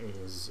 there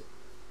is,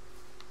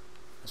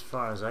 as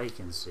far as I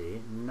can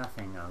see,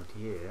 nothing out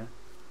here.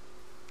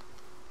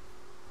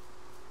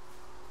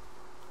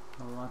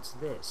 Well, what's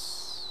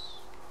this?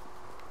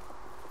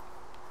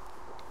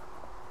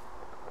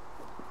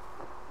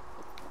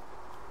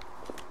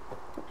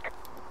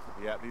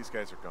 Yeah, these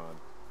guys are gone.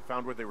 I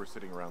found where they were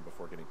sitting around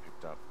before getting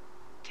picked up.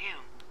 Damn.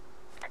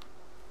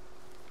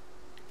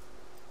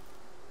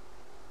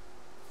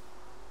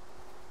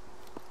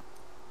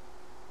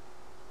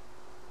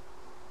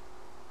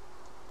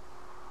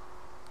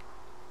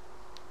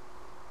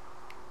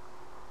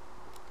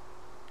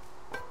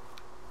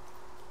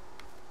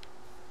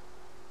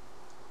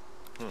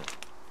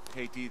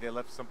 Hey, D, they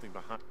left something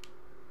behind.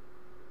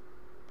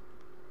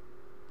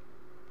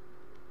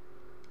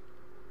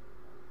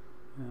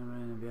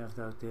 On behalf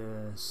of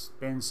Dr.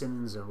 Ben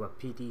Simmons of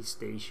Wapiti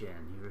Station,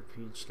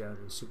 he reached out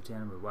to the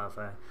superintendent with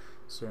Wi-Fi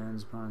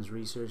concerns upon his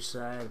research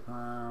side.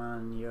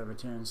 Upon your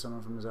return,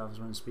 someone from his office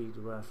went to speak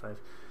to Wi-Fi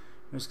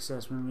risk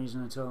assessment. The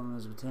reason I told him there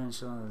was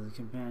potential of the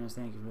companions.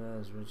 Thank you for that.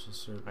 It's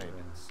just It's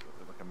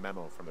like a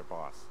memo from their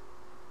boss.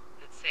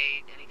 Did it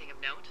say anything of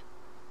note?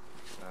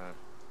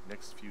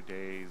 Next few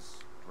days,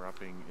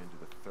 dropping into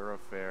the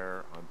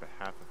thoroughfare on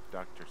behalf of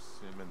Dr.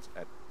 Simmons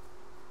at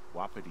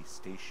Wapiti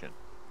Station.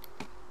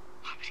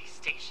 Wapiti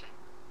Station?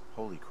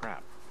 Holy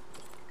crap.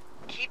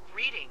 Keep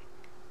reading.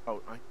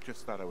 Oh, I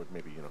just thought I would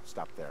maybe,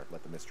 stop there,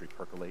 let the mystery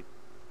percolate.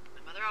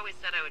 My mother always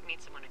said I would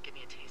meet someone who'd give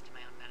me a taste of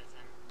my own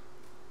medicine.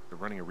 They're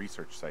running a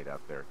research site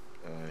out there.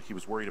 He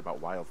was worried about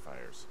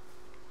wildfires.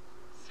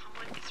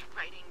 Someone is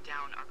writing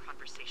down our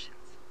conversations.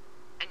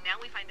 And now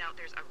we find out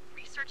there's a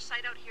research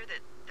site out here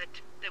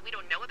that we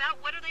don't know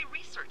about? What are they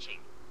researching?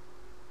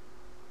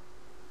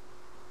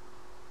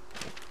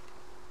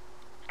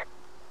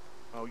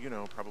 Oh,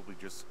 probably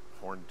just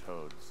horned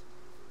toads.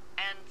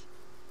 And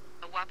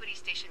a Wapiti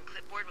Station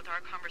clipboard with our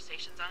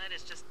conversations on it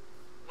is just,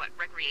 what,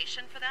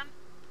 recreation for them?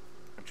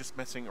 I'm just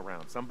messing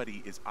around.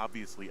 Somebody is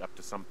obviously up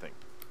to something.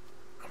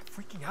 I'm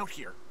freaking out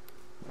here.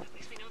 At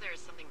least we know there is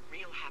something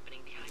real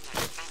happening behind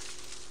that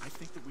fence. I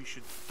think that we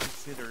should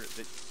consider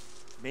that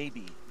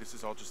maybe this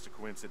is all just a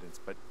coincidence,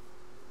 but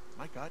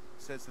my gut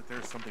says that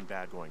there's something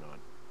bad going on.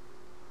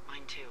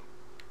 Mine too.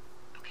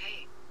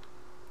 Okay.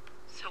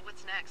 So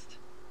what's next?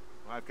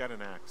 Well, I've got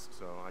an axe,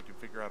 so I can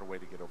figure out a way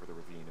to get over the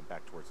ravine and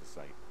back towards the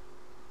site.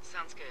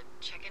 Sounds good.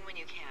 Check in when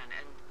you can,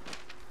 and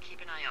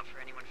keep an eye out for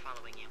anyone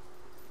following you.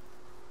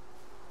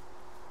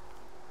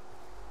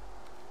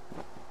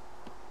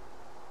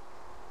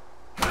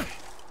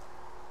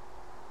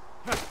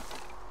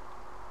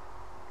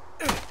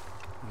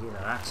 Yeah,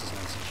 that axe is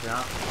nice and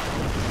sharp.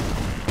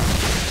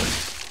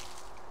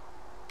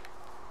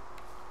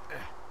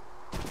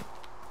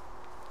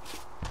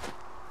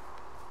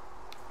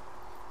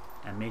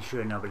 And make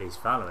sure nobody's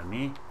following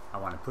me. I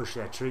want to push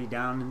that tree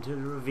down into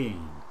the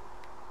ravine.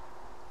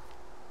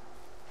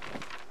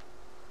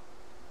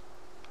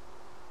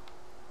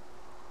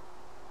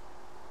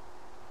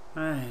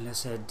 Alright,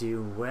 let's head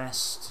due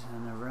west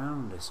and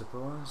around, I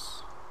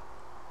suppose.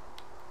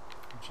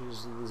 Which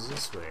is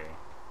this way.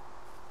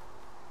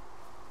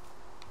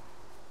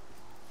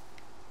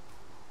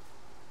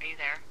 Are you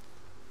there?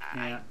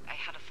 Yeah. I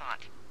had a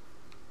thought.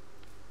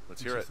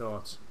 Let's What's hear your it.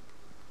 thoughts?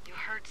 You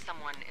heard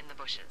someone in the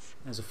bushes.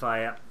 There's a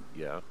fire.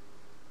 Yeah.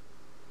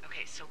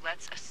 Okay, so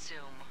let's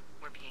assume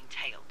we're being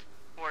tailed.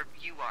 Or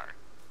you are,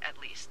 at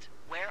least.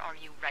 Where are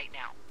you right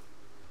now?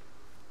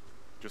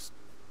 Just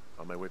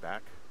on my way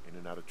back, in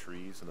and out of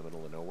trees in the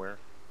middle of nowhere.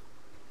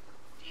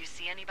 Do you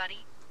see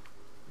anybody?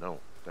 No,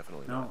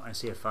 definitely No, not. I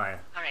see a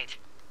fire. Alright,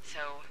 so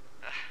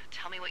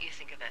tell me what you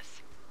think of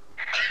this.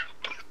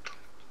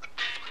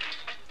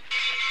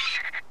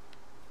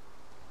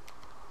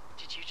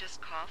 Did you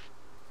just cough?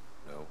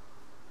 No.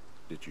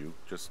 Did you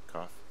just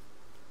cough?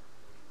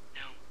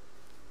 No.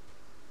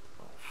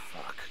 Oh,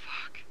 fuck.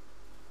 Fuck.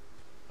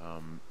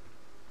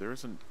 There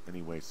isn't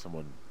any way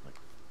someone, like,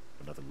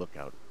 another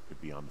lookout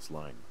could be on this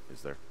line,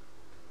 is there?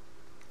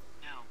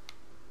 No.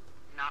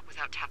 Not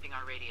without tapping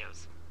our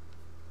radios.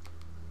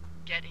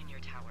 Get in your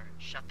tower,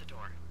 shut the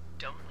door.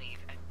 Don't leave,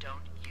 and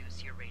don't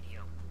use your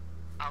radio.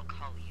 I'll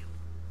call you.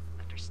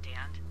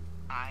 Understand?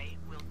 I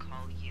will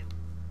call you.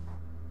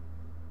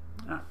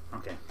 Ah,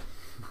 okay.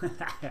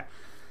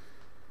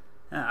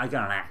 I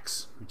got an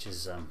axe, which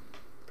is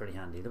pretty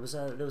handy. There was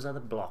other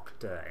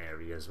blocked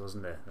areas,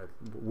 wasn't there, that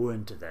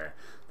weren't there,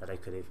 that I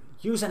could have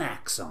used an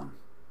axe on.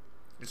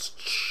 Let's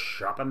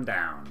chop them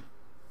down.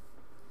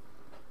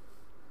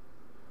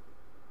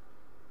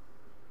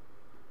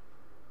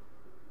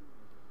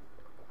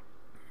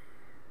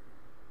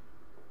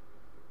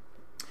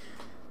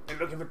 They're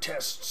looking for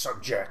test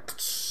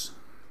subjects.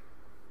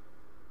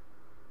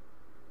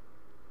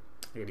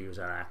 I gotta use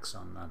our axe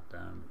on that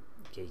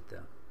gate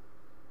there.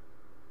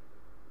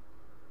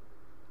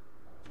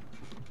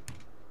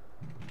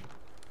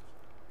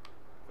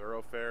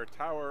 Thoroughfare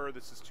Tower,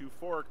 this is Two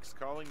Forks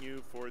calling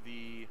you for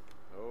the,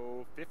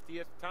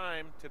 50th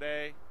time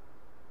today.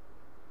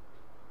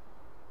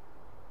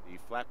 The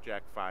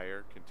flapjack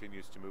fire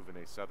continues to move in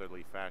a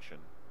southerly fashion.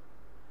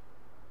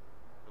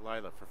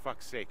 Delilah, for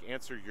fuck's sake,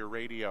 answer your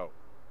radio.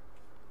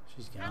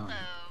 She's gone.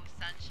 Hello,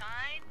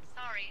 sunshine.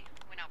 Sorry,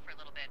 went out for a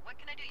little bit. What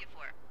can I do you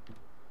for?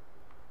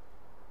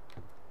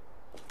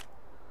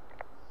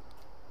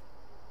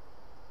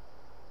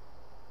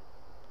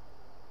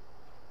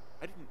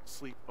 I didn't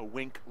sleep a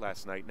wink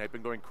last night, and I've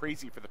been going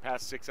crazy for the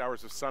past 6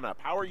 hours of sunup.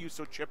 How are you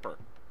so chipper?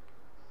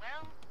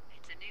 Well,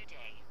 it's a new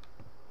day.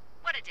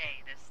 What a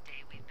day, this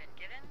day we've been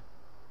given.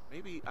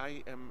 Maybe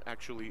I am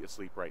actually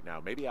asleep right now.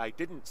 Maybe I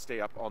didn't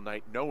stay up all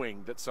night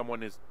knowing that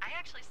someone is... I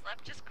actually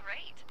slept just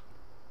great.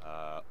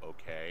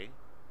 Okay.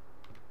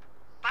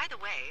 By the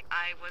way,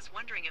 I was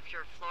wondering if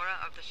your Flora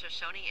of the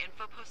Shoshone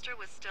info poster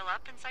was still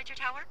up inside your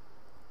tower?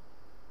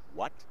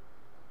 What?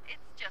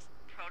 It's just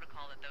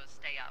protocol that those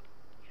stay up.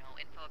 You know,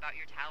 info about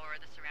your tower,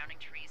 the surrounding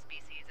tree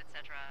species,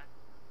 etc.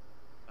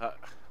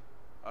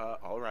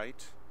 All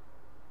right.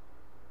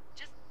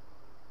 Just,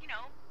 you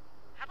know,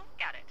 have a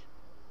look at it.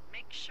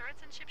 Make sure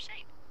it's in ship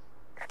shape.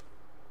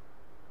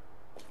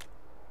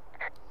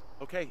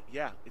 Okay,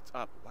 yeah, it's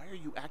up. Why are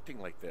you acting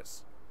like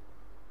this?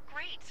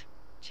 Great.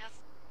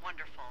 Just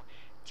wonderful.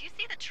 Do you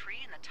see the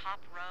tree in the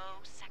top row,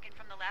 second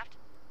from the left?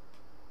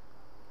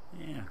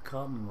 Yeah,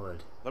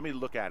 cottonwood. Let me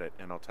look at it,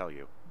 and I'll tell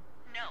you.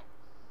 No.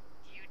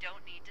 You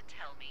don't need to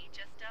tell me.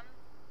 Just,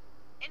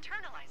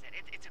 internalize it.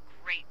 It's a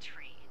great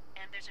tree.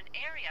 And there's an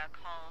area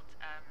called,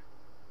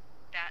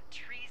 that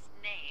tree's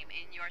name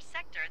in your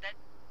sector that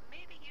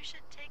maybe you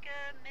should take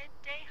a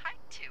midday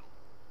hike to.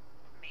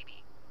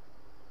 Maybe.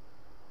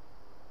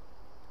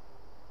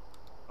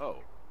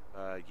 Oh,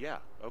 yeah,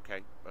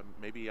 okay.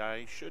 Maybe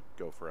I should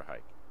go for a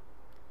hike.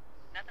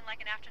 Nothing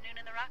like an afternoon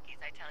in the Rockies,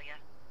 I tell ya.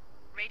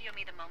 Radio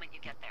me the moment you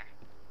get there.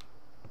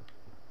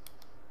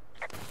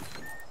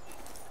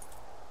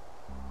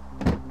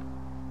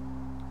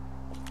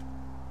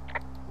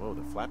 Whoa,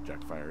 the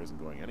flapjack fire isn't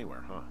going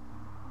anywhere, huh?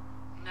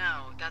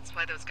 No, that's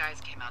why those guys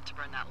came out to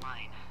burn that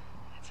line.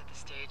 It's at the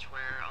stage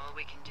where all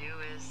we can do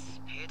is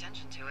pay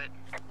attention to it.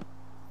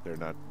 They're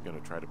not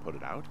gonna try to put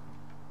it out?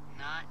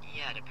 Not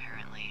yet,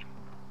 apparently.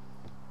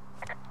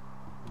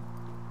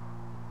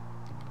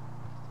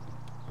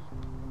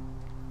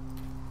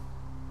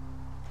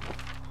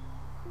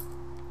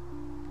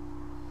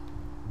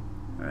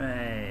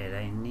 Right,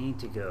 I need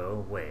to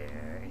go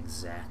where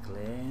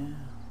exactly?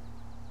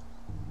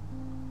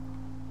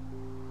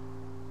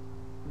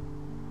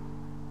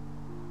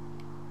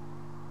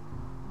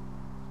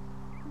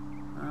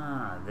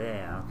 Ah,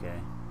 there, okay.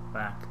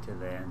 Back to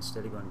there.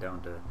 Instead of going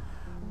down to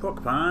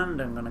Brook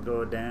Pond, I'm gonna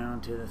go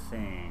down to the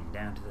thing.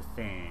 Down to the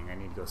thing. I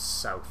need to go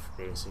south,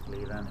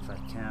 basically, then, if I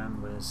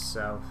can. Where's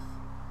south?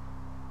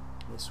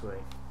 This way.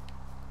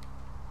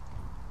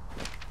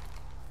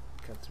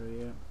 Cut through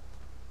here.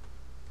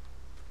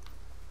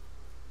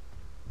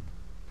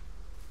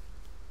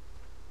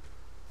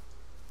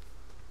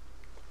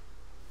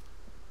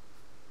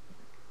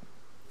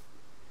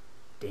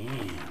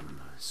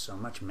 so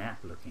much map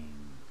looking.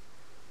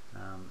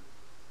 Yeah,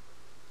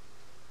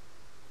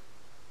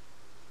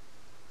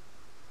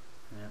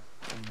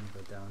 I'm gonna go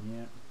down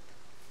here.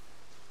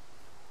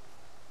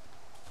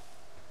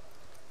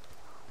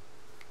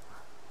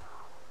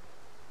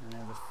 I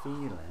have a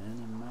feeling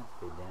it might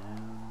be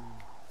down.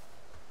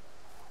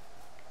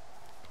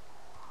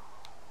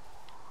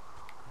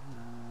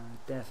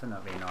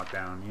 Definitely not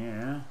down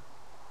here.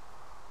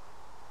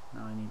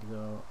 Now I need to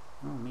go,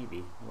 oh,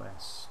 maybe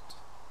west.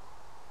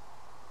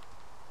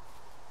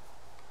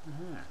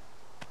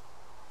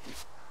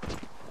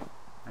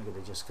 I could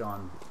have just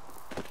gone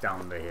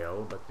down the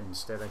hill, but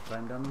instead I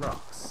climbed on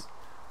rocks.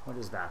 What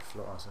is that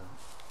floor?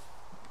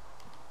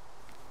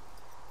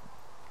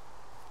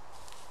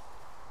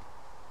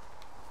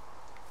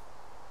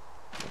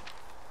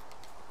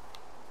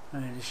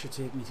 Alright, this should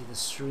take me to the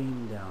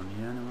stream down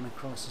here, and I want to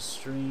cross the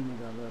stream.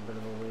 We've got a little bit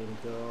of a way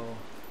to go.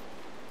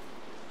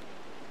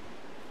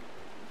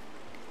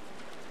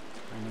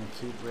 I'm going to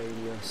keep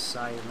radio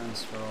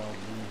silence for all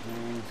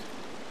movement.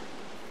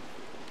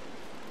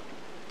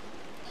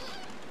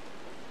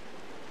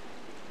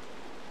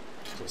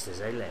 Just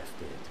as I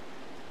left it.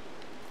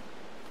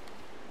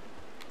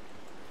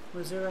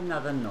 Was there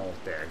another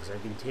note there? Because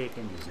I've been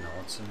taking these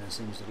notes and there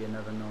seems to be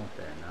another note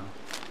there now.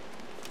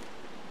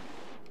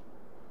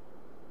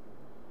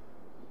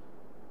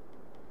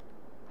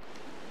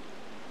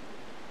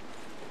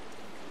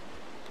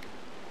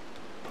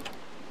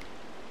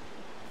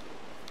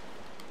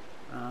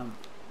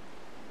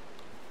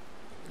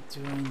 Do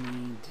I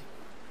need...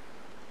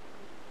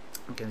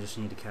 I just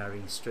need to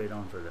carry straight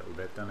on for a little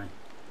bit, don't I?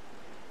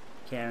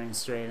 Carrying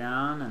straight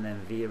on and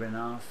then veering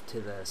off to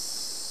the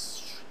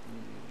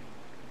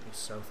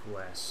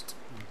southwest.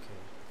 Okay.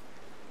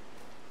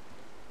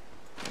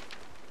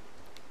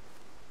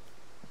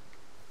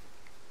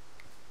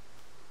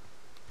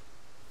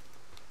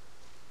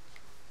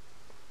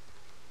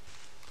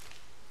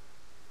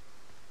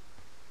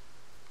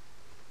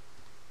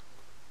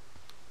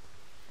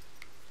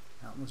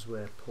 That was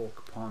where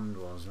Pork Pond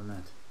was, wasn't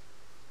it?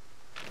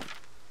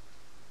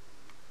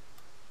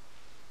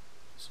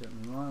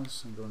 Certainly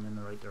was. I'm going in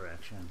the right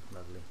direction.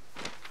 Lovely.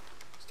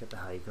 Let's get the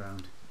high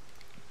ground.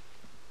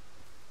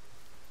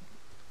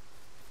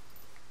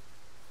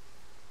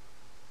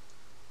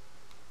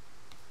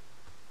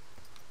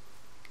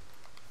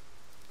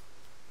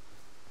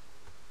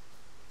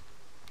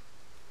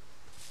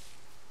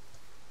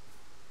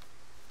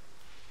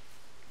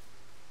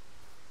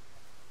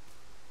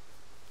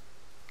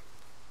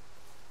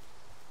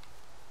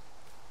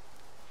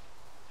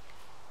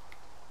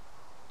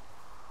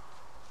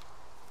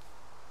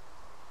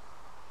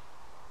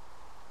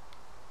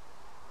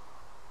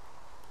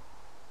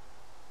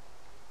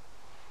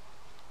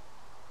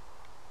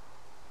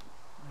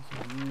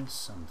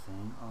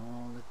 Something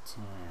all the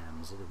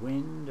time. Is it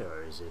wind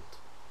or is it...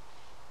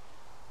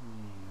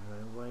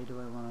 Why do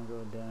I want to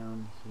go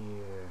down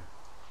here?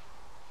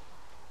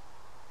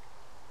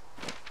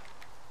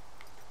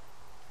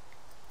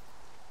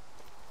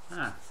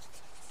 Ah.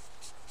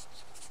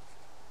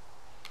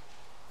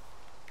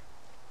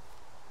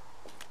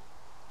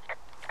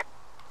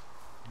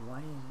 Why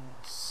is there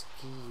a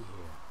ski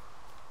here?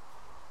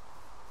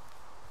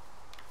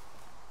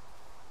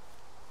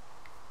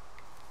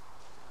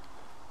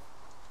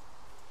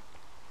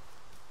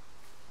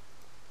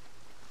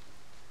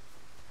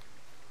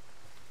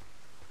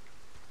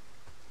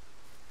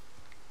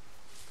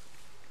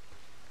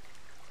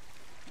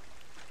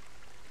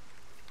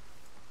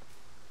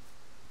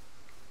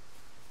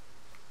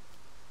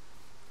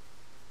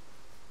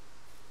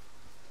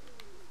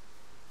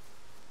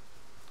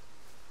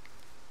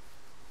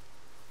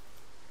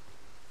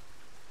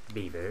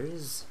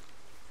 Beavers.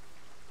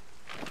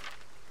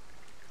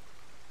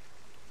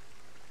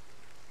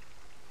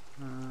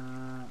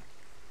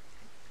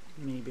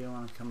 Maybe I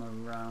want to come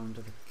around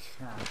to the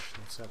cache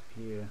that's up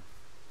here.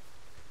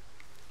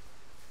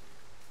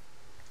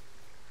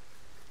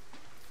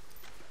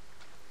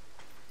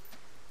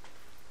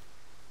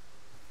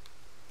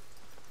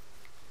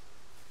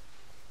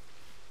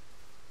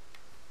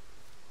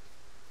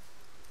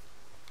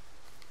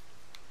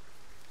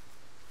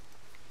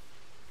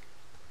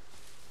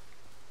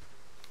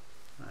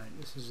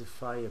 This is the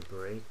fire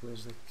break.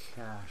 Where's the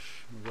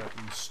cache?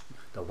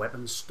 The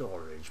weapons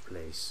storage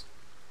place.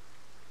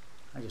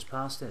 I just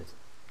passed it.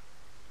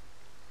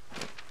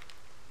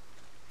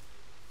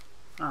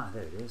 Ah,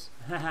 there it is.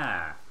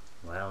 Haha!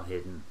 Well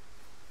hidden.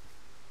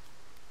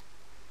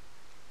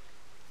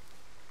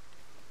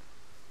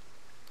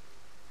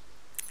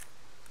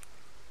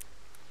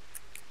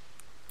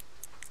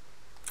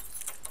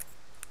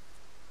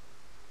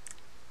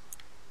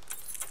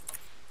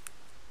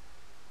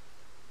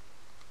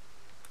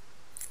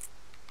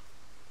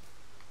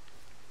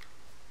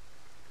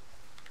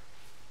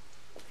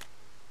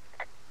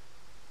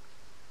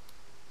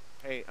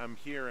 Hey, I'm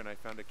here and I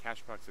found a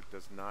cache box that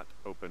does not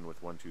open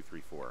with 1, 2,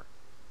 3, 4.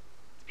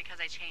 It's because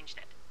I changed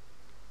it.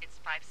 It's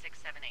 5, 6,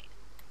 7, 8.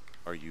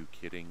 Are you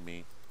kidding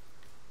me?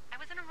 I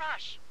was in a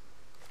rush.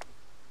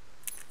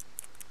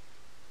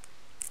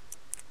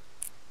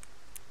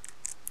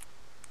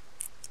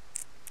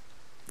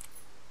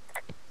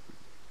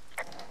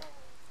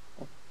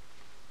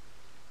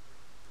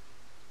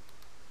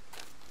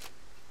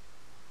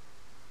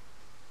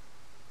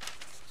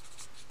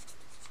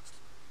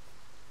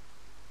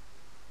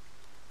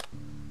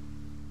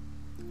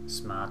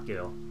 Smart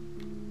girl.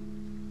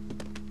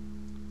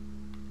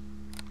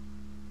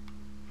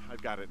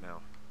 I've got it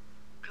now.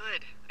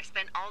 Good. I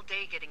spent all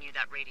day getting you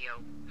that radio.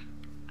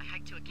 I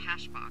hiked to a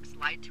cash box,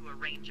 lied to a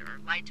ranger,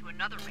 lied to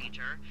another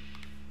ranger,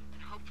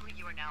 and hopefully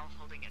you are now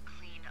holding a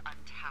clean,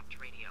 untapped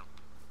radio.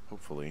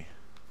 Hopefully.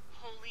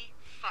 Holy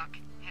fuck,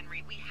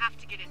 Henry, we have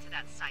to get into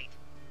that site.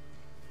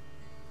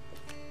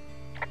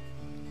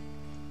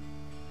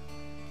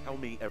 Tell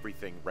me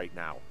everything right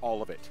now.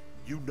 All of it.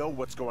 You know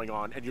what's going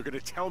on, and you're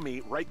gonna tell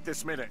me right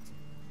this minute.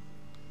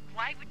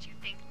 Why would you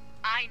think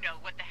I know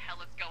what the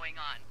hell is going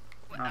on?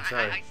 Oh,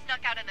 sorry. I snuck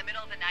out in the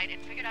middle of the night and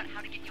figured out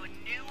how to get you a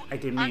new I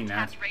didn't mean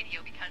untapped that.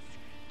 radio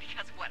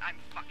because what, I'm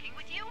fucking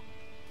with you?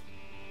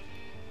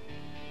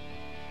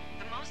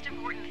 The most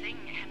important thing,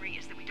 Henry,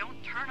 is that we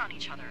don't turn on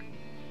each other.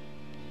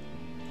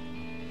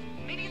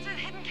 Maybe it's a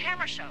hidden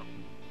camera show.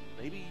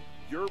 Maybe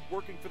you're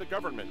working for the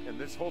government, and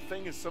this whole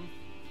thing is some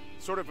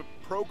sort of a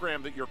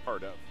program that you're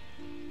part of.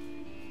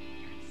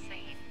 You're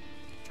insane.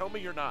 Tell me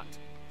you're not.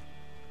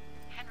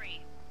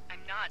 Henry,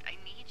 I'm not. I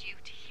need you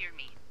to hear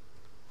me.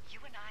 You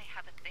and I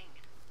have a thing.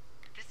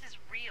 This is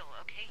real,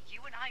 okay? You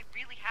and I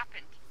really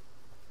happened.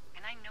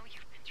 And I know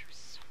you've been through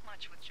so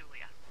much with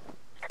Julia.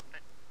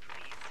 But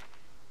please,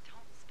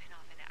 don't spin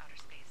off into outer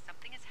space.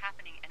 Something is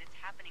happening, and it's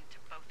happening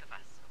to both of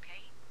us,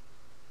 okay?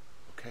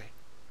 Okay.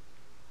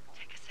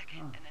 Take a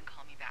second and then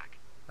call me back.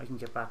 I can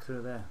get back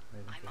through there.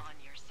 Right, I'm okay. on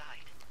your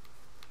side.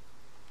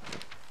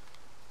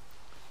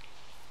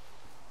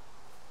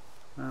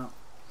 Well,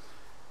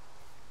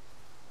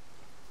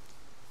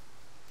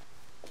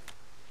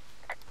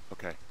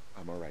 Okay.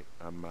 I'm all right.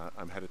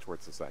 I'm headed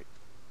towards the site.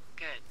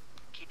 Good.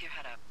 Keep your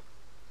head up.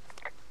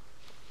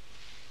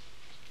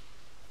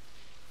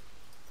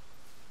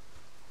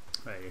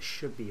 right, there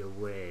should be a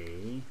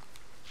way.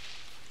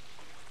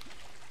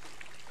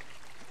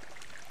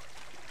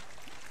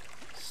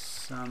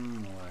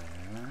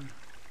 Somewhere.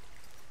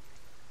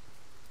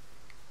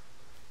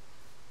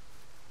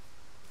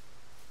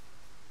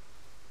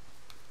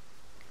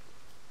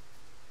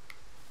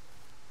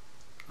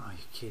 Are you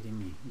kidding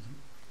me? You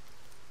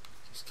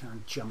just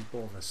can't jump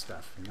over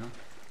stuff, you know?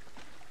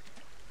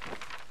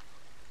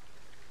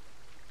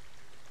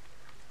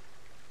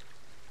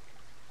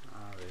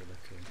 Ah, wait,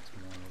 okay, it's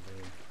more over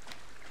here.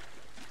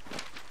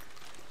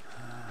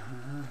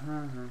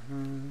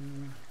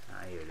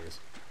 Ah, here it is.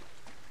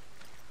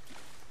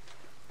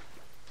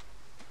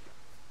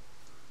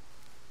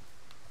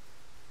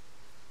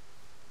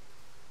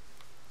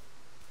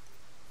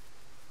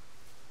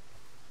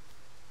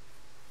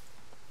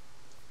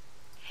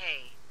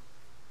 Hey,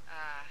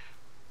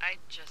 I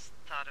just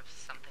thought of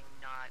something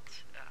not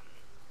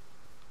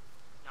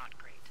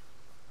great.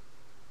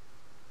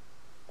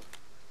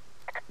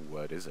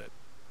 What is it?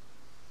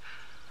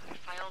 I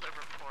filed a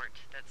report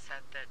that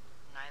said that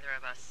neither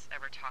of us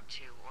ever talked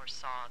to or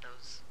saw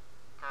those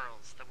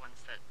girls, the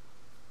ones that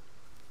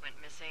went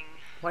missing.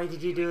 Why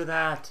did you do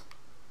that?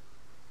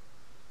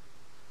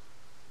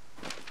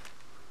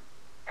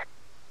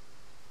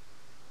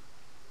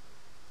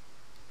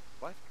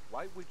 What?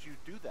 Why would you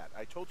do that?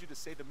 I told you to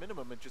say the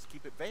minimum and just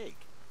keep it vague.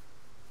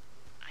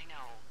 I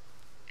know,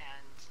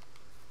 and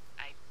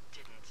I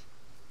didn't.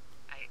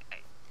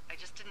 I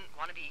just didn't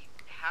want to be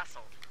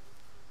hassled.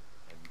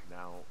 And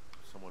now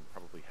someone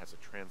probably has a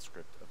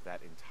transcript of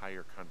that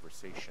entire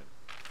conversation.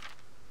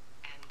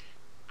 And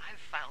I've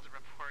filed a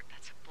report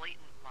that's a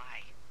blatant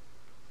lie.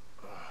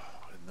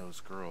 Oh, and those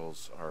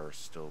girls are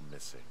still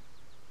missing.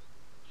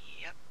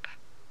 Yep.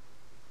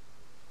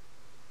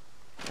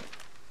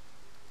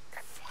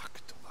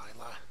 Fuck,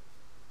 Delilah.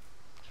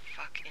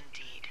 Fuck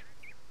indeed.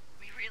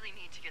 We really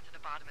need to get to the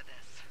bottom of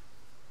this.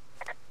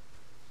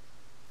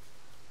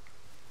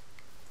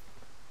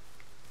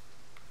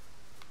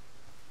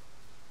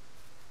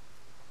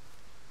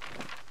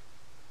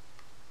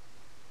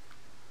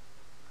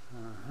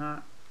 Uh-huh.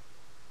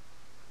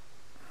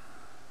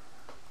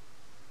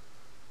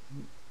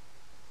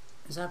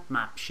 Is that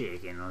map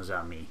shaking or is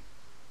that me?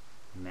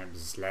 The map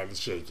is slightly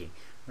shaking.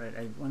 Right,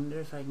 I wonder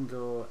if I can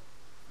go...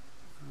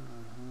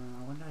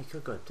 I wonder I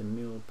could go to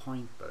Mule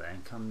Point but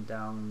then come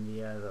down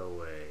the other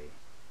way.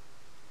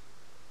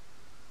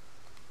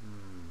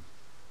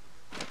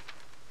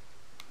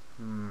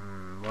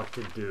 What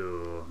to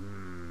do?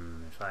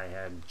 If I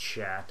had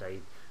chat,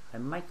 I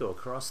might go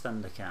across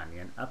Thunder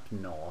Canyon, up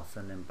north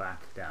and then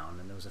back down,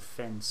 and there was a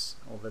fence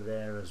over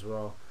there as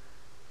well.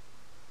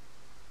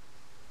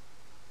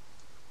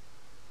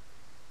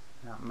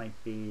 That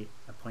might be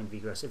a point of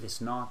egress. If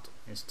it's not,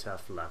 it's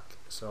tough luck.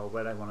 So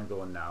where I want to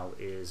go now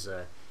is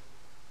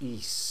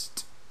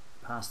east,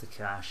 past the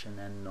cache, and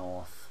then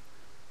north.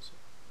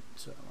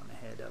 So I want to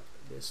head up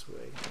this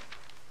way.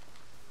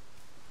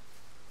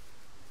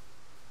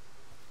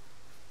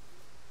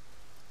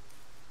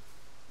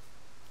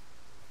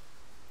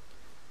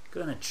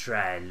 Gonna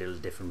try a little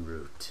different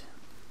route.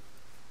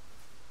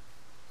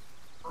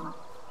 I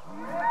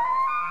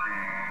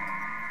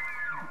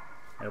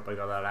hope I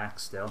got that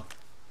axe still.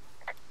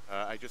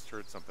 I just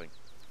heard something.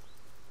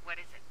 What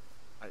is it?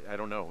 I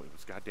don't know. It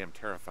was goddamn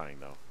terrifying,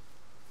 though.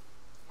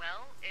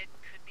 Well, It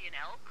could be an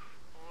elk,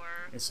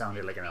 or It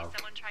sounded like an elk.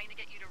 someone trying to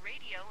get you to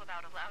radio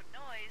about a loud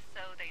noise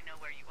so they know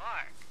where you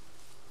are.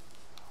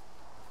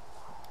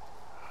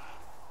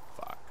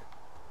 Fuck.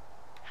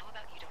 How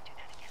about you don't do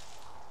that again?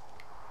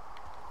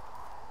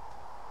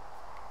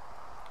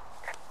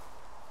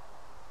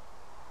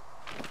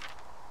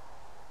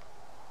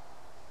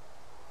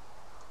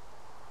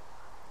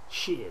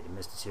 Shit, I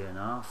missed a turn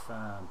off.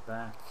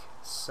 Back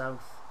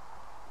south.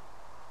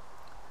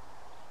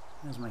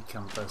 There's my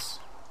compass.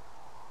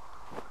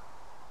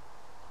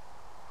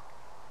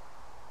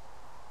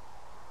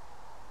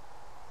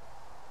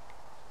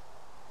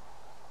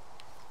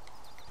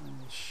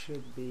 And it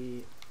should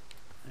be.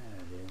 There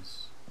it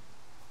is.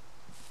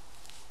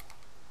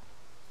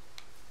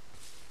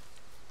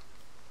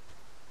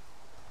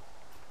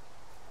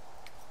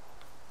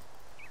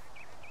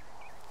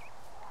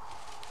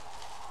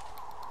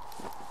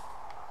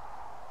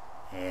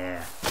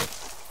 Yeah.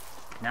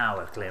 Now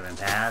we're clearing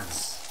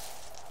paths.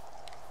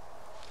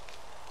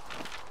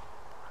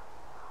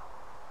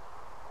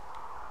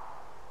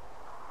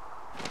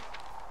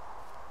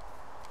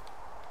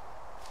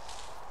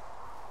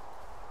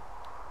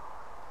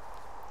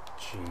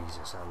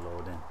 Jesus, I'm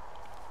loading.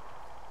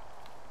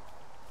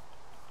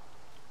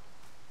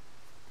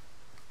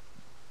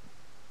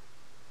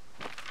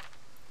 You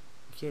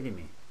kidding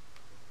me?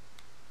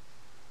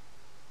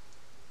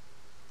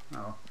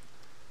 Oh.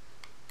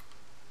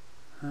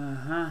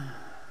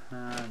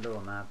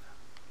 Lower map.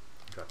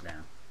 Drop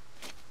down.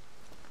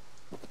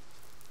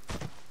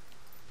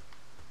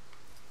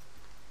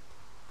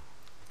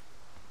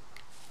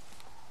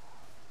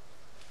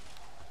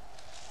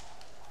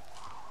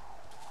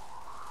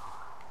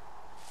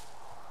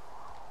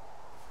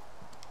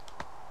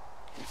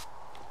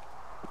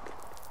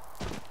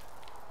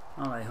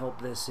 Well, I hope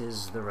this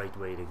is the right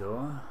way to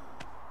go.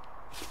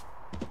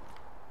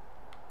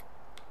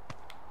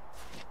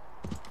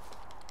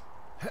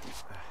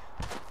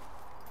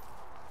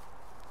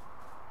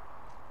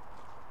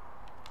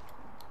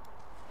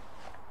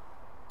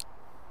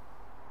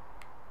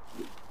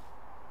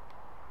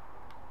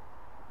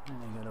 And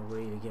I got a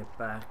way to get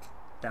back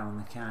down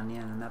the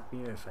canyon and up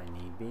here if I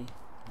need be.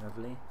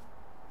 Lovely.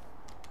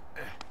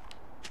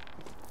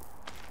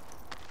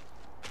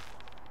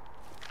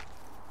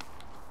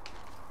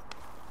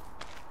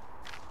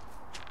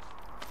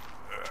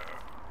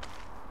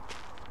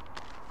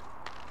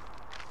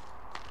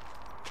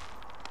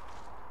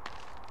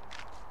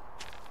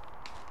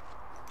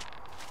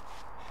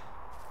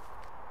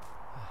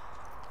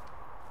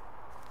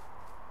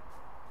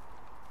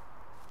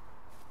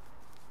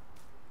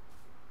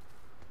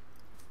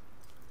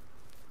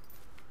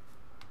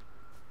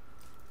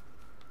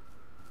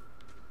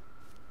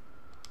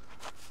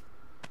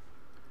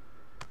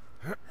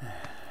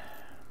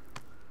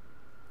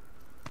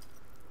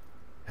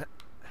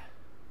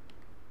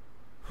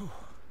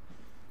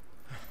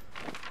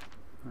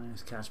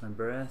 Just catch my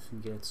breath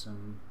and get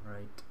some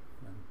right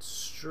and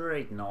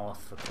straight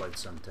north for quite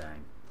some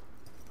time.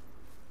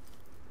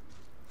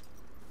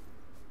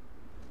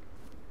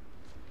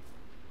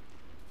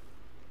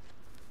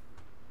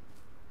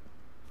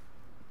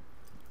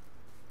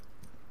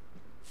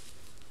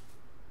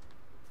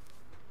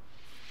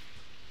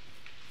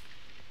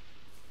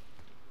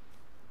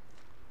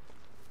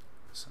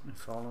 Something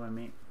following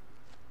me.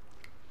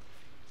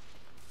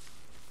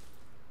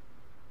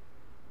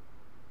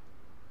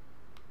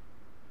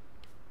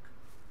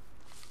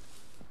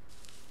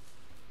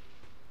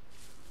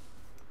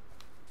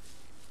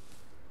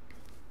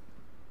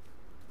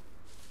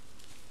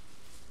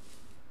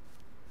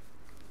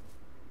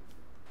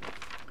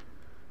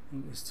 I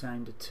think it's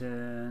time to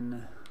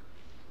turn.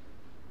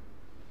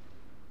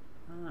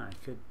 I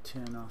could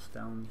turn off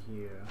down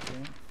here,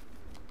 okay.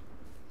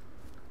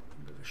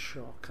 A bit of a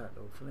shortcut,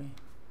 hopefully.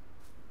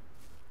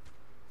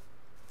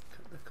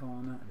 Cut the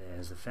corner,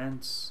 there's the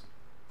fence.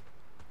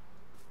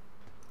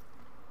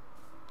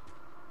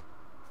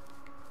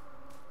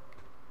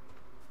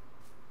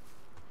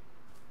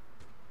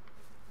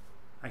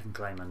 I can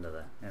climb under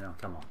there, you know,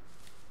 come on.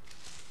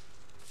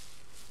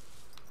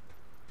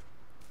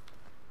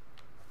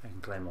 I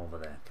can climb over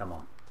there, come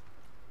on.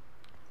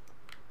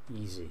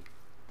 Easy.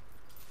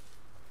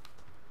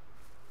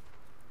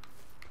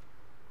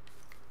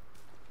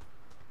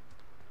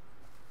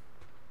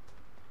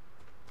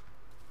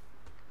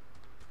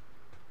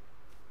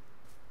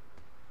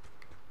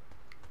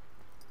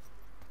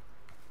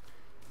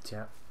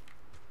 Tap.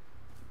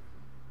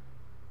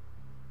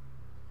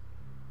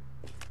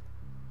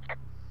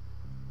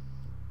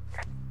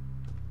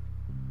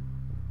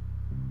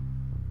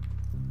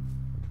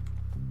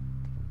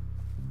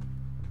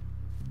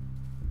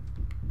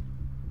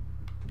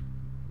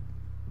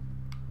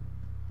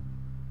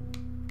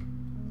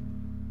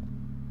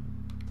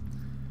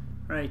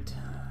 Right,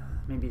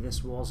 maybe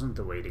this wasn't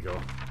the way to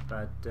go,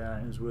 but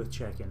it was worth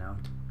checking out.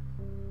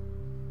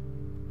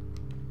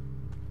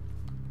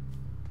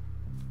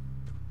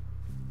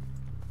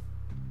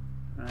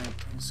 Right,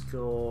 let's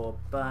go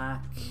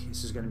back.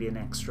 This is going to be an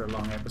extra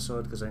long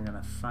episode because I'm going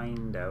to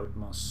find out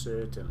most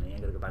certainly. I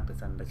got to go back to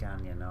Thunder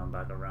Canyon now. I'm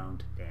back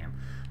around. Damn.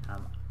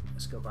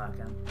 Let's go back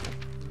and.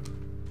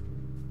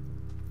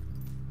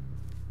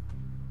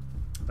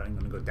 But I'm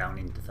going to go down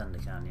into Thunder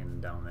Canyon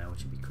and down there,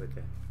 which would be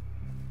quicker.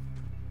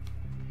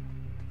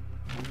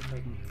 I wonder if I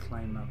can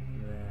climb up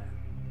there.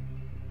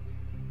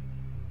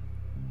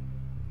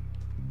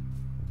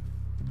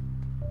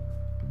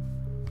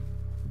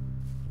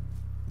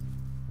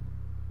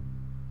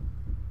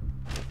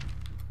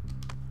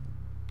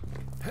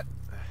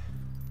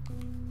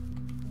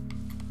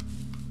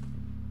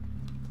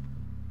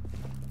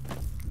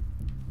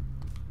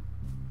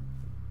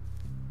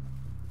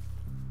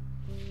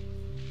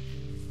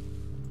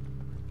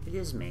 It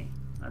is me.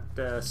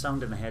 That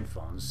sound in the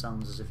headphones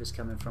sounds as if it's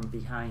coming from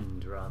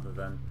behind rather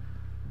than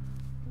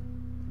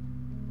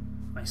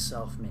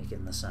myself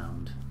making the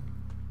sound.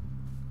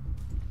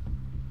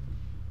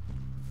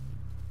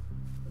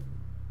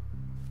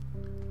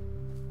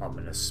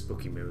 Ominous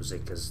spooky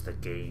music as the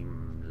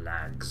game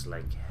lags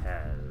like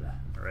hell.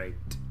 Right,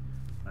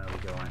 where are we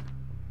going?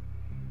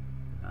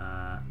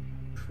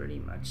 Pretty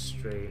much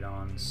straight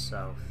on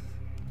south.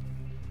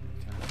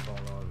 Kind of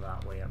follow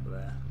that way up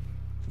there.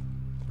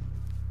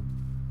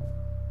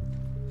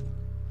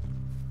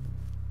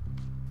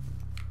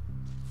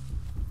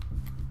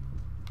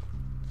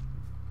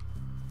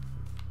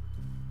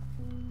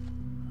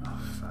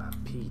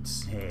 Pete's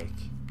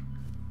sake.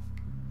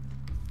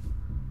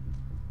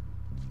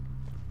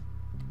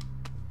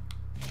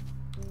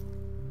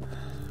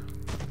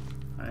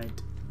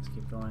 Alright, let's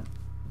keep going.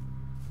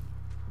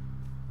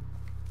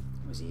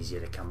 It was easier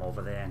to come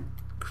over there and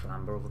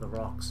clamber over the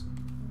rocks.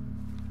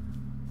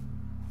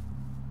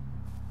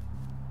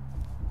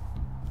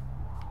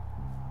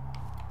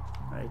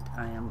 Right,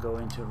 I am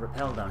going to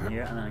rappel down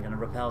here and then I'm going to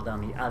rappel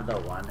down the other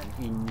one and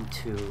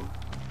into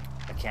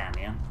a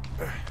canyon.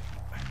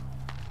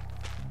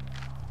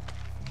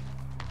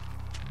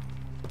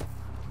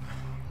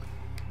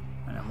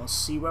 We'll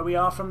see where we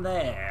are from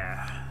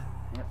there.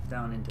 Yep,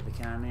 down into the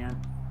canyon.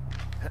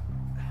 I'll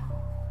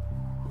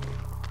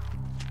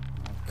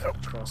cut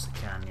across the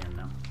canyon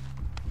now.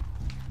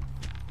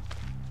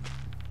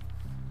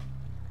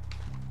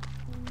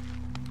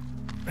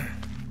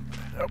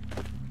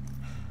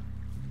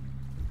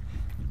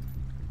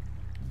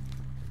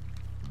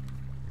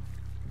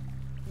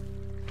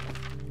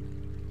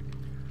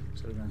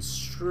 So we're going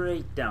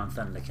straight down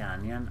Thunder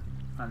Canyon,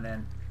 and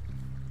then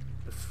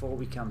before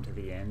we come to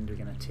the end, we're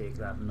going to take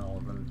that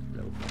northern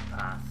little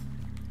path.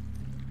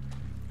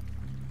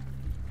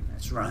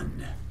 Let's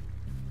run.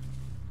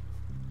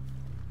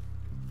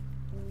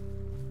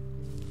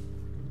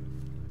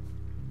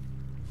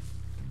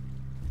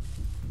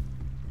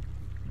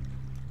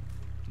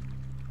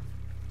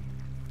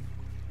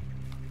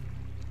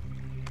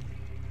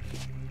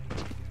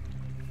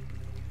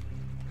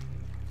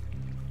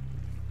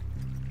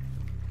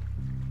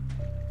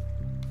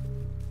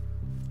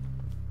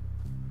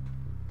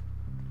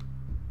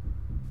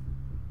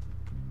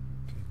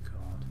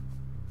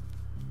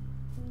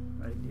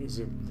 Is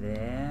it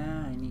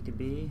there I need to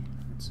be?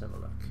 Let's have a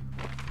look.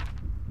 Yeah,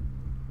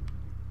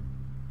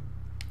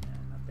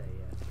 not there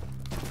yet.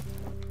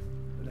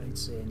 But I'd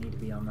say I need to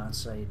be on that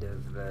side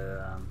of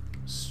the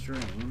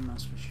stream,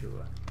 that's for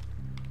sure.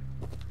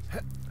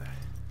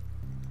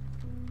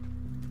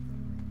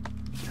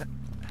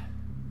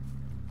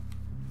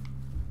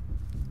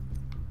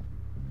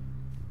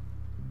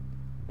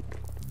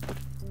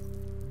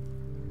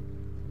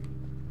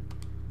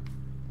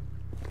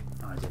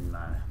 Oh, it didn't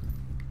matter.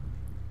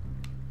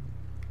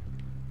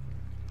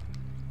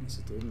 Yes,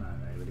 it did matter.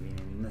 I would have been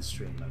in the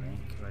stream, I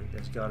think. Right,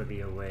 there's got to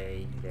be a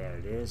way. There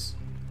it is.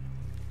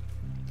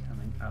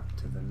 Coming up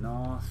to the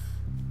north.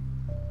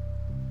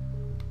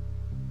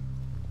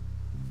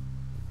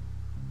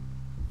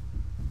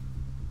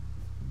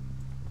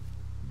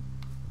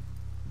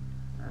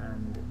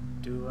 And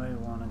do I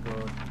want to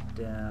go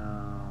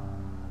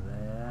down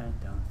there?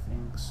 I don't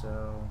think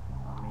so.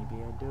 Or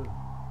maybe I do.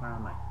 Where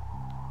am I?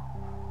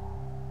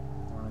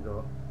 I want to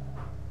go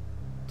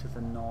to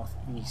the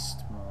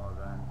northeast more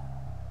than...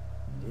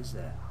 It is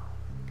there.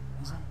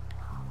 Is it?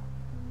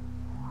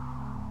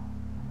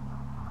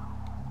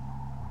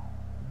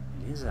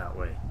 It is that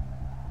way.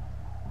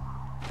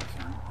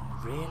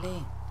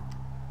 Really?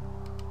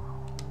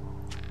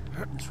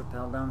 Let's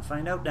rappel down and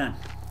find out then.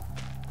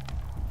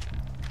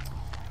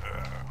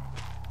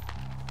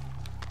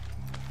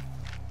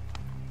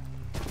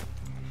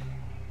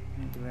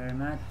 Thank you very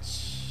much.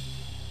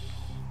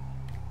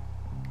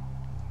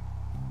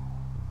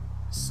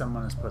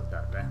 Someone has put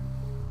that there.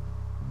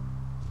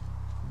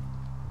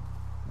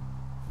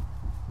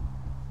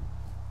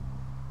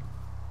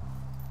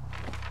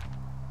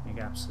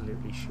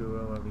 Absolutely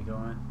sure where we're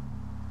going.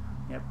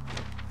 Yep.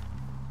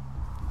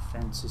 The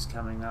fence is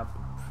coming up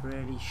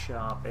pretty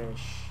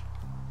sharpish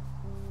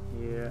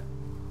here.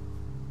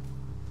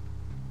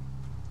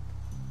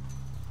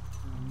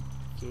 And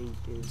the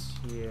gate is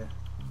here.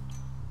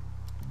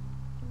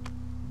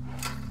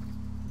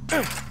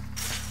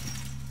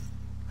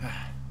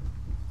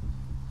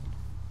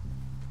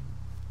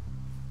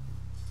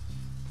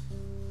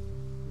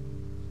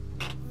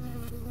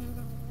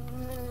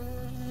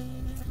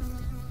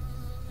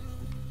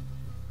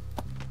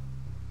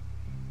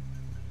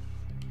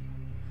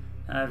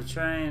 I've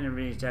trying to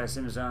reach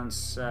Sims on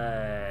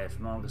site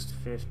from August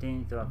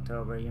 15th to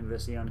October.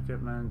 University on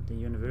equipment. The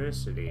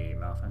university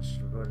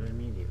malfunction reported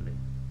immediately.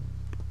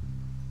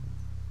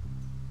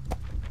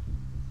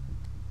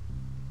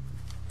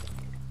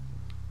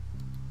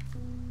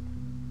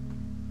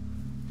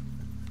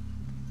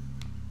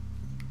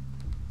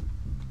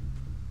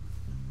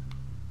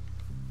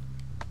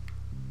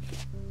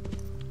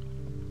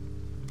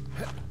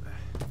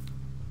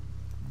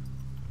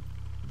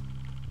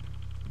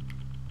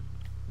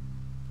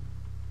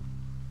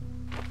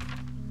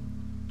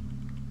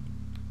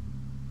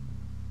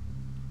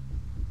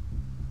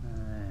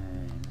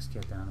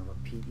 Get down to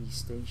Wapiti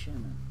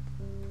station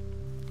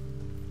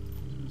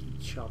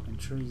and chopping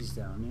trees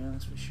down, yeah,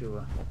 that's for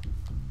sure.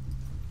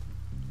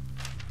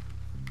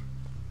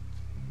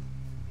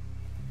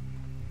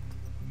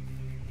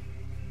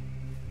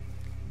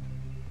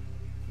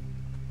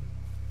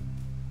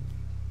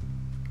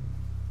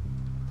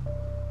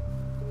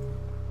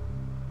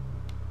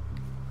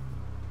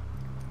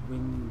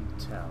 Wind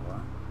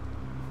tower.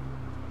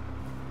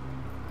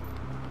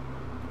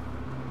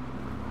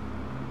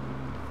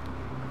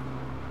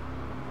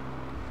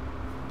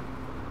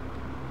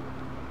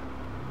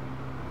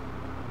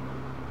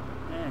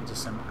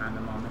 Just some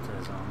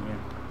anemometers on here.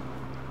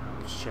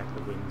 I'll just check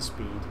the wind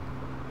speed.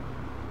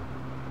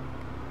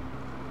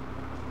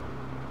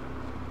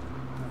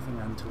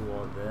 Nothing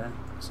untoward there,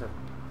 except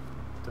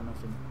don't know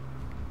if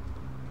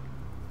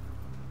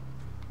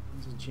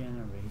there's a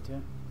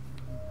generator.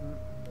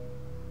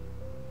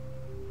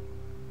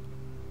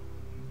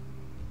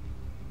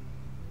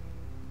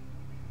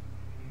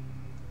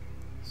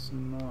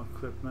 Some more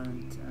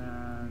equipment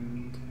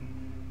and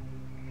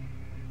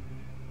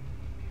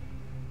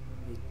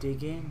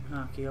digging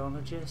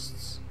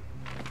archaeologists.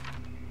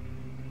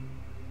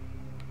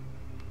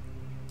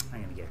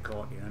 I'm gonna get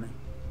caught here, aren't I?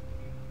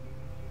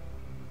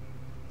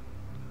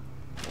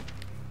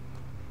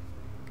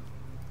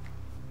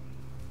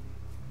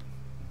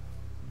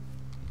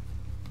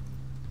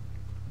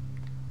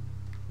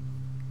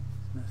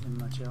 There's nothing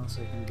much else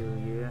I can do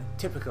here.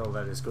 Typical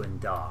that it's going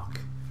dark.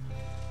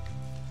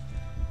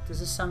 Does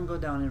the sun go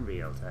down in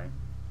real time?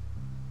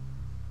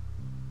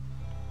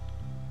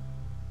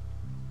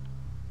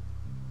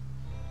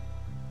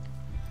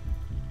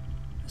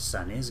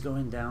 Sun is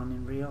going down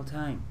in real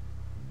time.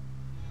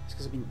 It's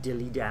because I've been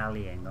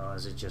dilly-dallying, or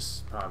is it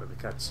just part of the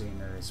cutscene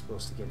that it's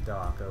supposed to get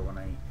darker when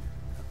I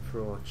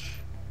approach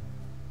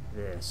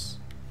this?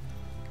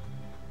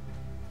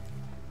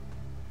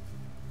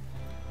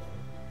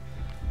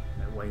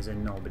 Why is there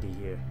nobody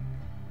here?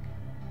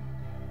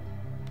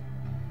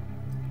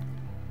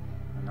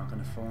 I'm not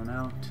going to phone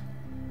out.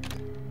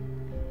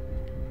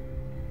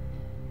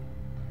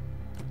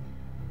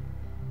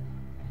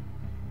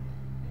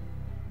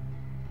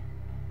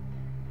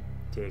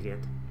 Take it.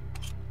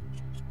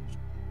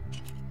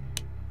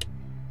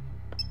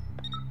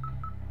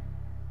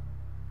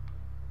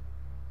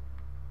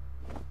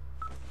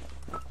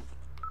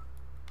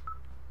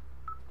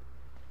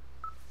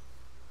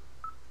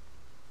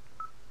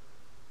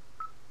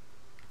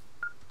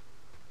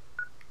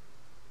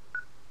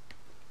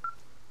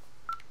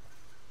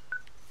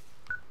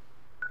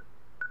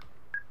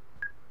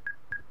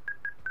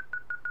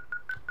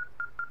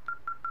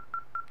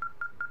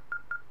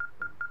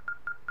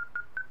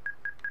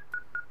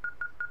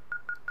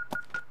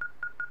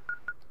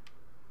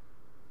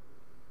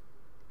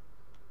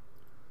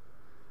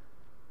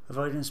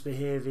 Avoidance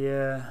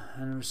behavior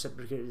and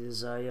reciprocated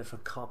desire for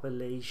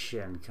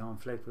copulation,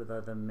 conflict with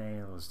other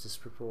males,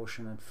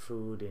 disproportionate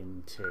food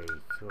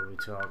intake. What are we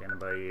talking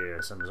about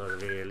here? Some sort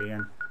of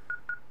alien?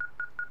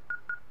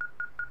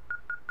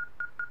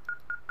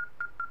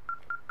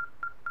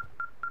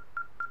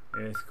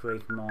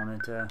 Earthquake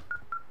monitor.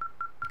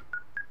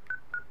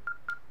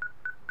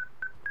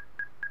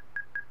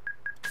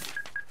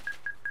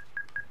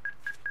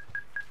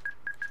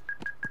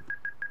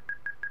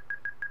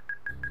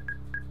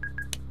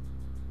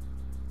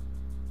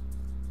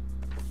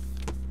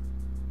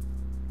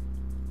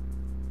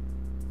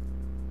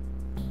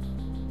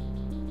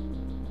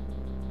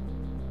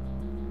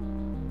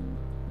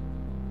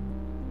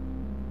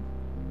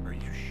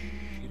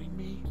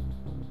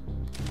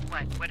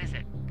 What is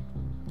it?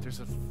 There's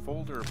a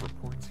folder of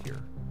reports here.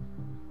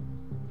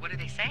 What do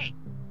they say?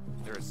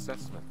 They're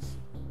assessments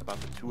about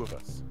the two of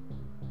us.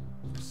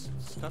 There's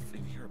stuff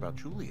in here about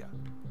Julia.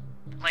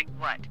 Like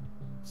what?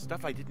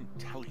 Stuff I didn't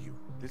tell you.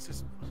 This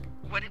is...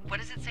 What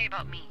does it say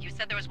about me? You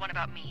said there was one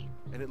about me.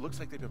 And it looks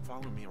like they've been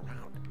following me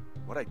around.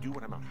 What I do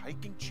when I'm out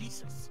hiking?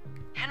 Jesus.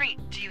 Henry,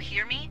 do you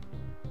hear me?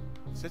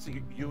 It says that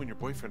you and your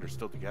boyfriend are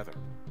still together.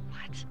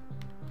 What?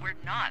 We're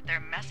not.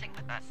 They're messing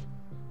with us.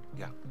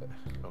 Yeah,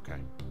 okay.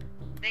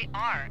 They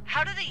are.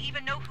 How do they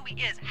even know who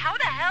he is? How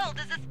the hell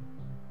does this...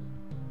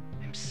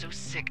 I'm so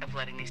sick of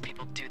letting these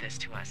people do this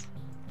to us.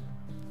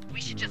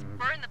 We should just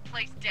burn the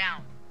place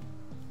down.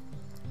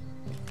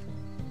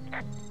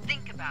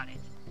 Think about it.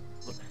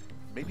 Look,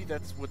 maybe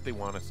that's what they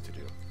want us to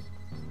do.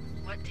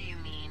 What do you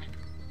mean?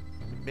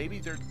 Maybe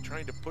they're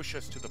trying to push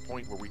us to the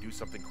point where we do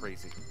something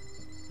crazy.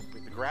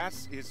 The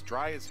grass is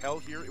dry as hell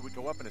here. It would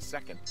go up in a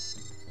second.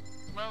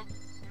 Well,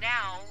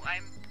 now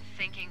I'm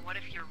thinking, what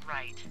if you're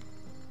right?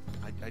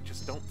 I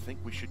just don't think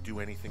we should do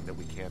anything that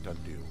we can't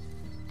undo.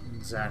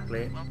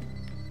 Exactly. Well,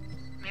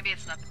 maybe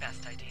it's not the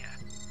best idea.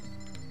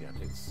 Yeah,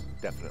 it's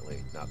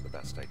definitely not the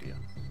best idea.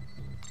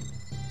 I'm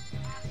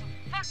so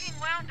fucking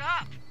wound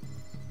up!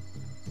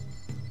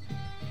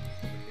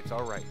 It's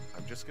all right.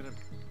 I'm just gonna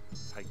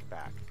hike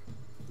back.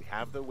 We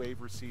have the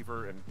wave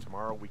receiver, and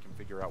tomorrow we can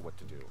figure out what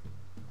to do.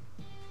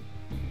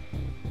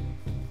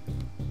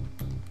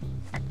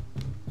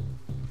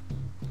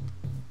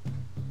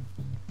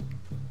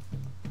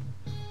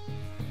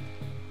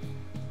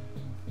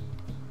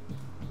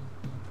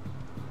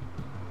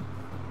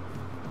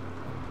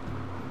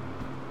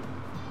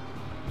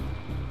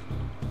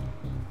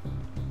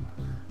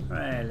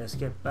 Right, let's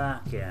get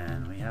back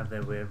in. We have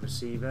the wave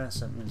receiver.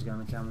 Something's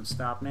gonna come and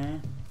stop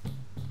me.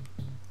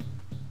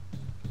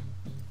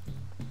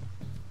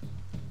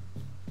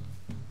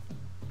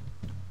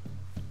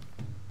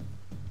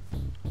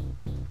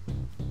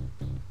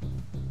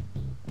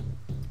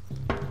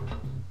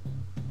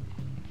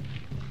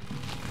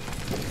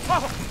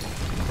 Oh!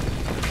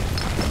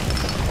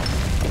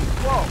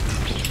 Whoa!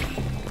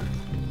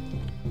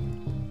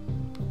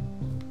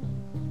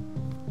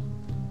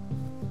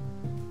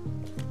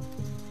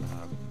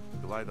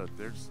 Delilah,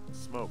 there's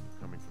smoke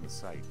coming from the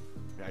site.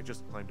 I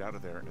just climbed out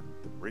of there and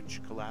the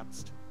bridge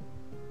collapsed.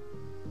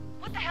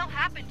 What the hell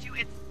happened to you?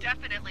 It's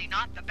definitely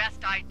not the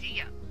best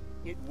idea.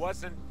 It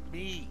wasn't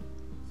me.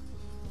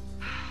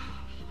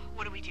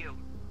 What do we do?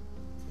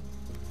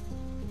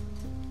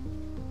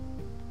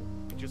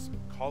 We just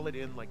call it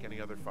in like any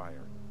other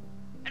fire.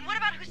 And what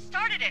about who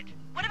started it?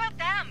 What about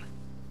them?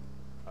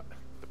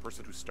 The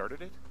person who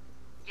started it?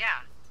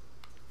 Yeah.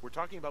 We're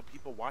talking about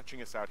people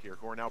watching us out here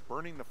who are now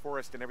burning the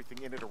forest and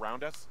everything in it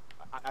around us.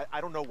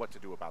 I don't know what to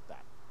do about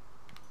that.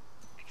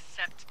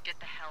 Except get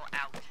the hell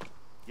out.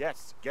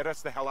 Yes, get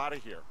us the hell out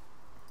of here.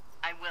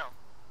 I will.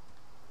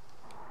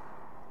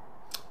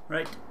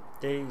 Right,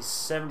 day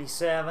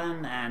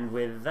 77, and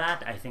with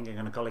that I think I'm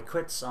going to call it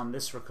quits on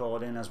this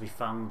recording as we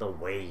found the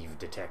wave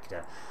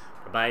detector.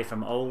 Goodbye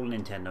from old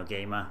Nintendo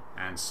Gamer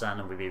and Son,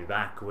 and we'll be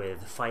back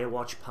with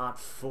Firewatch Part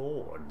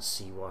 4 and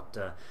see what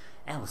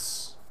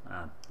else,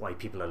 why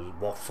people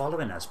are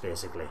following us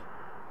basically.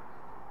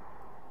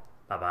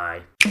 Bye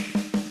bye.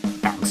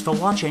 Thanks for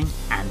watching,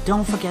 and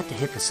don't forget to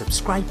hit the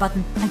subscribe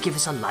button and give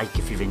us a like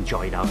if you've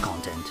enjoyed our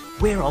content.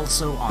 We're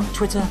also on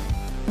Twitter,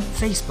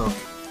 Facebook,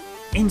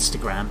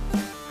 Instagram,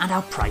 and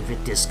our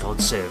private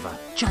Discord server.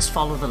 Just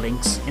follow the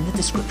links in the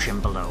description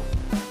below.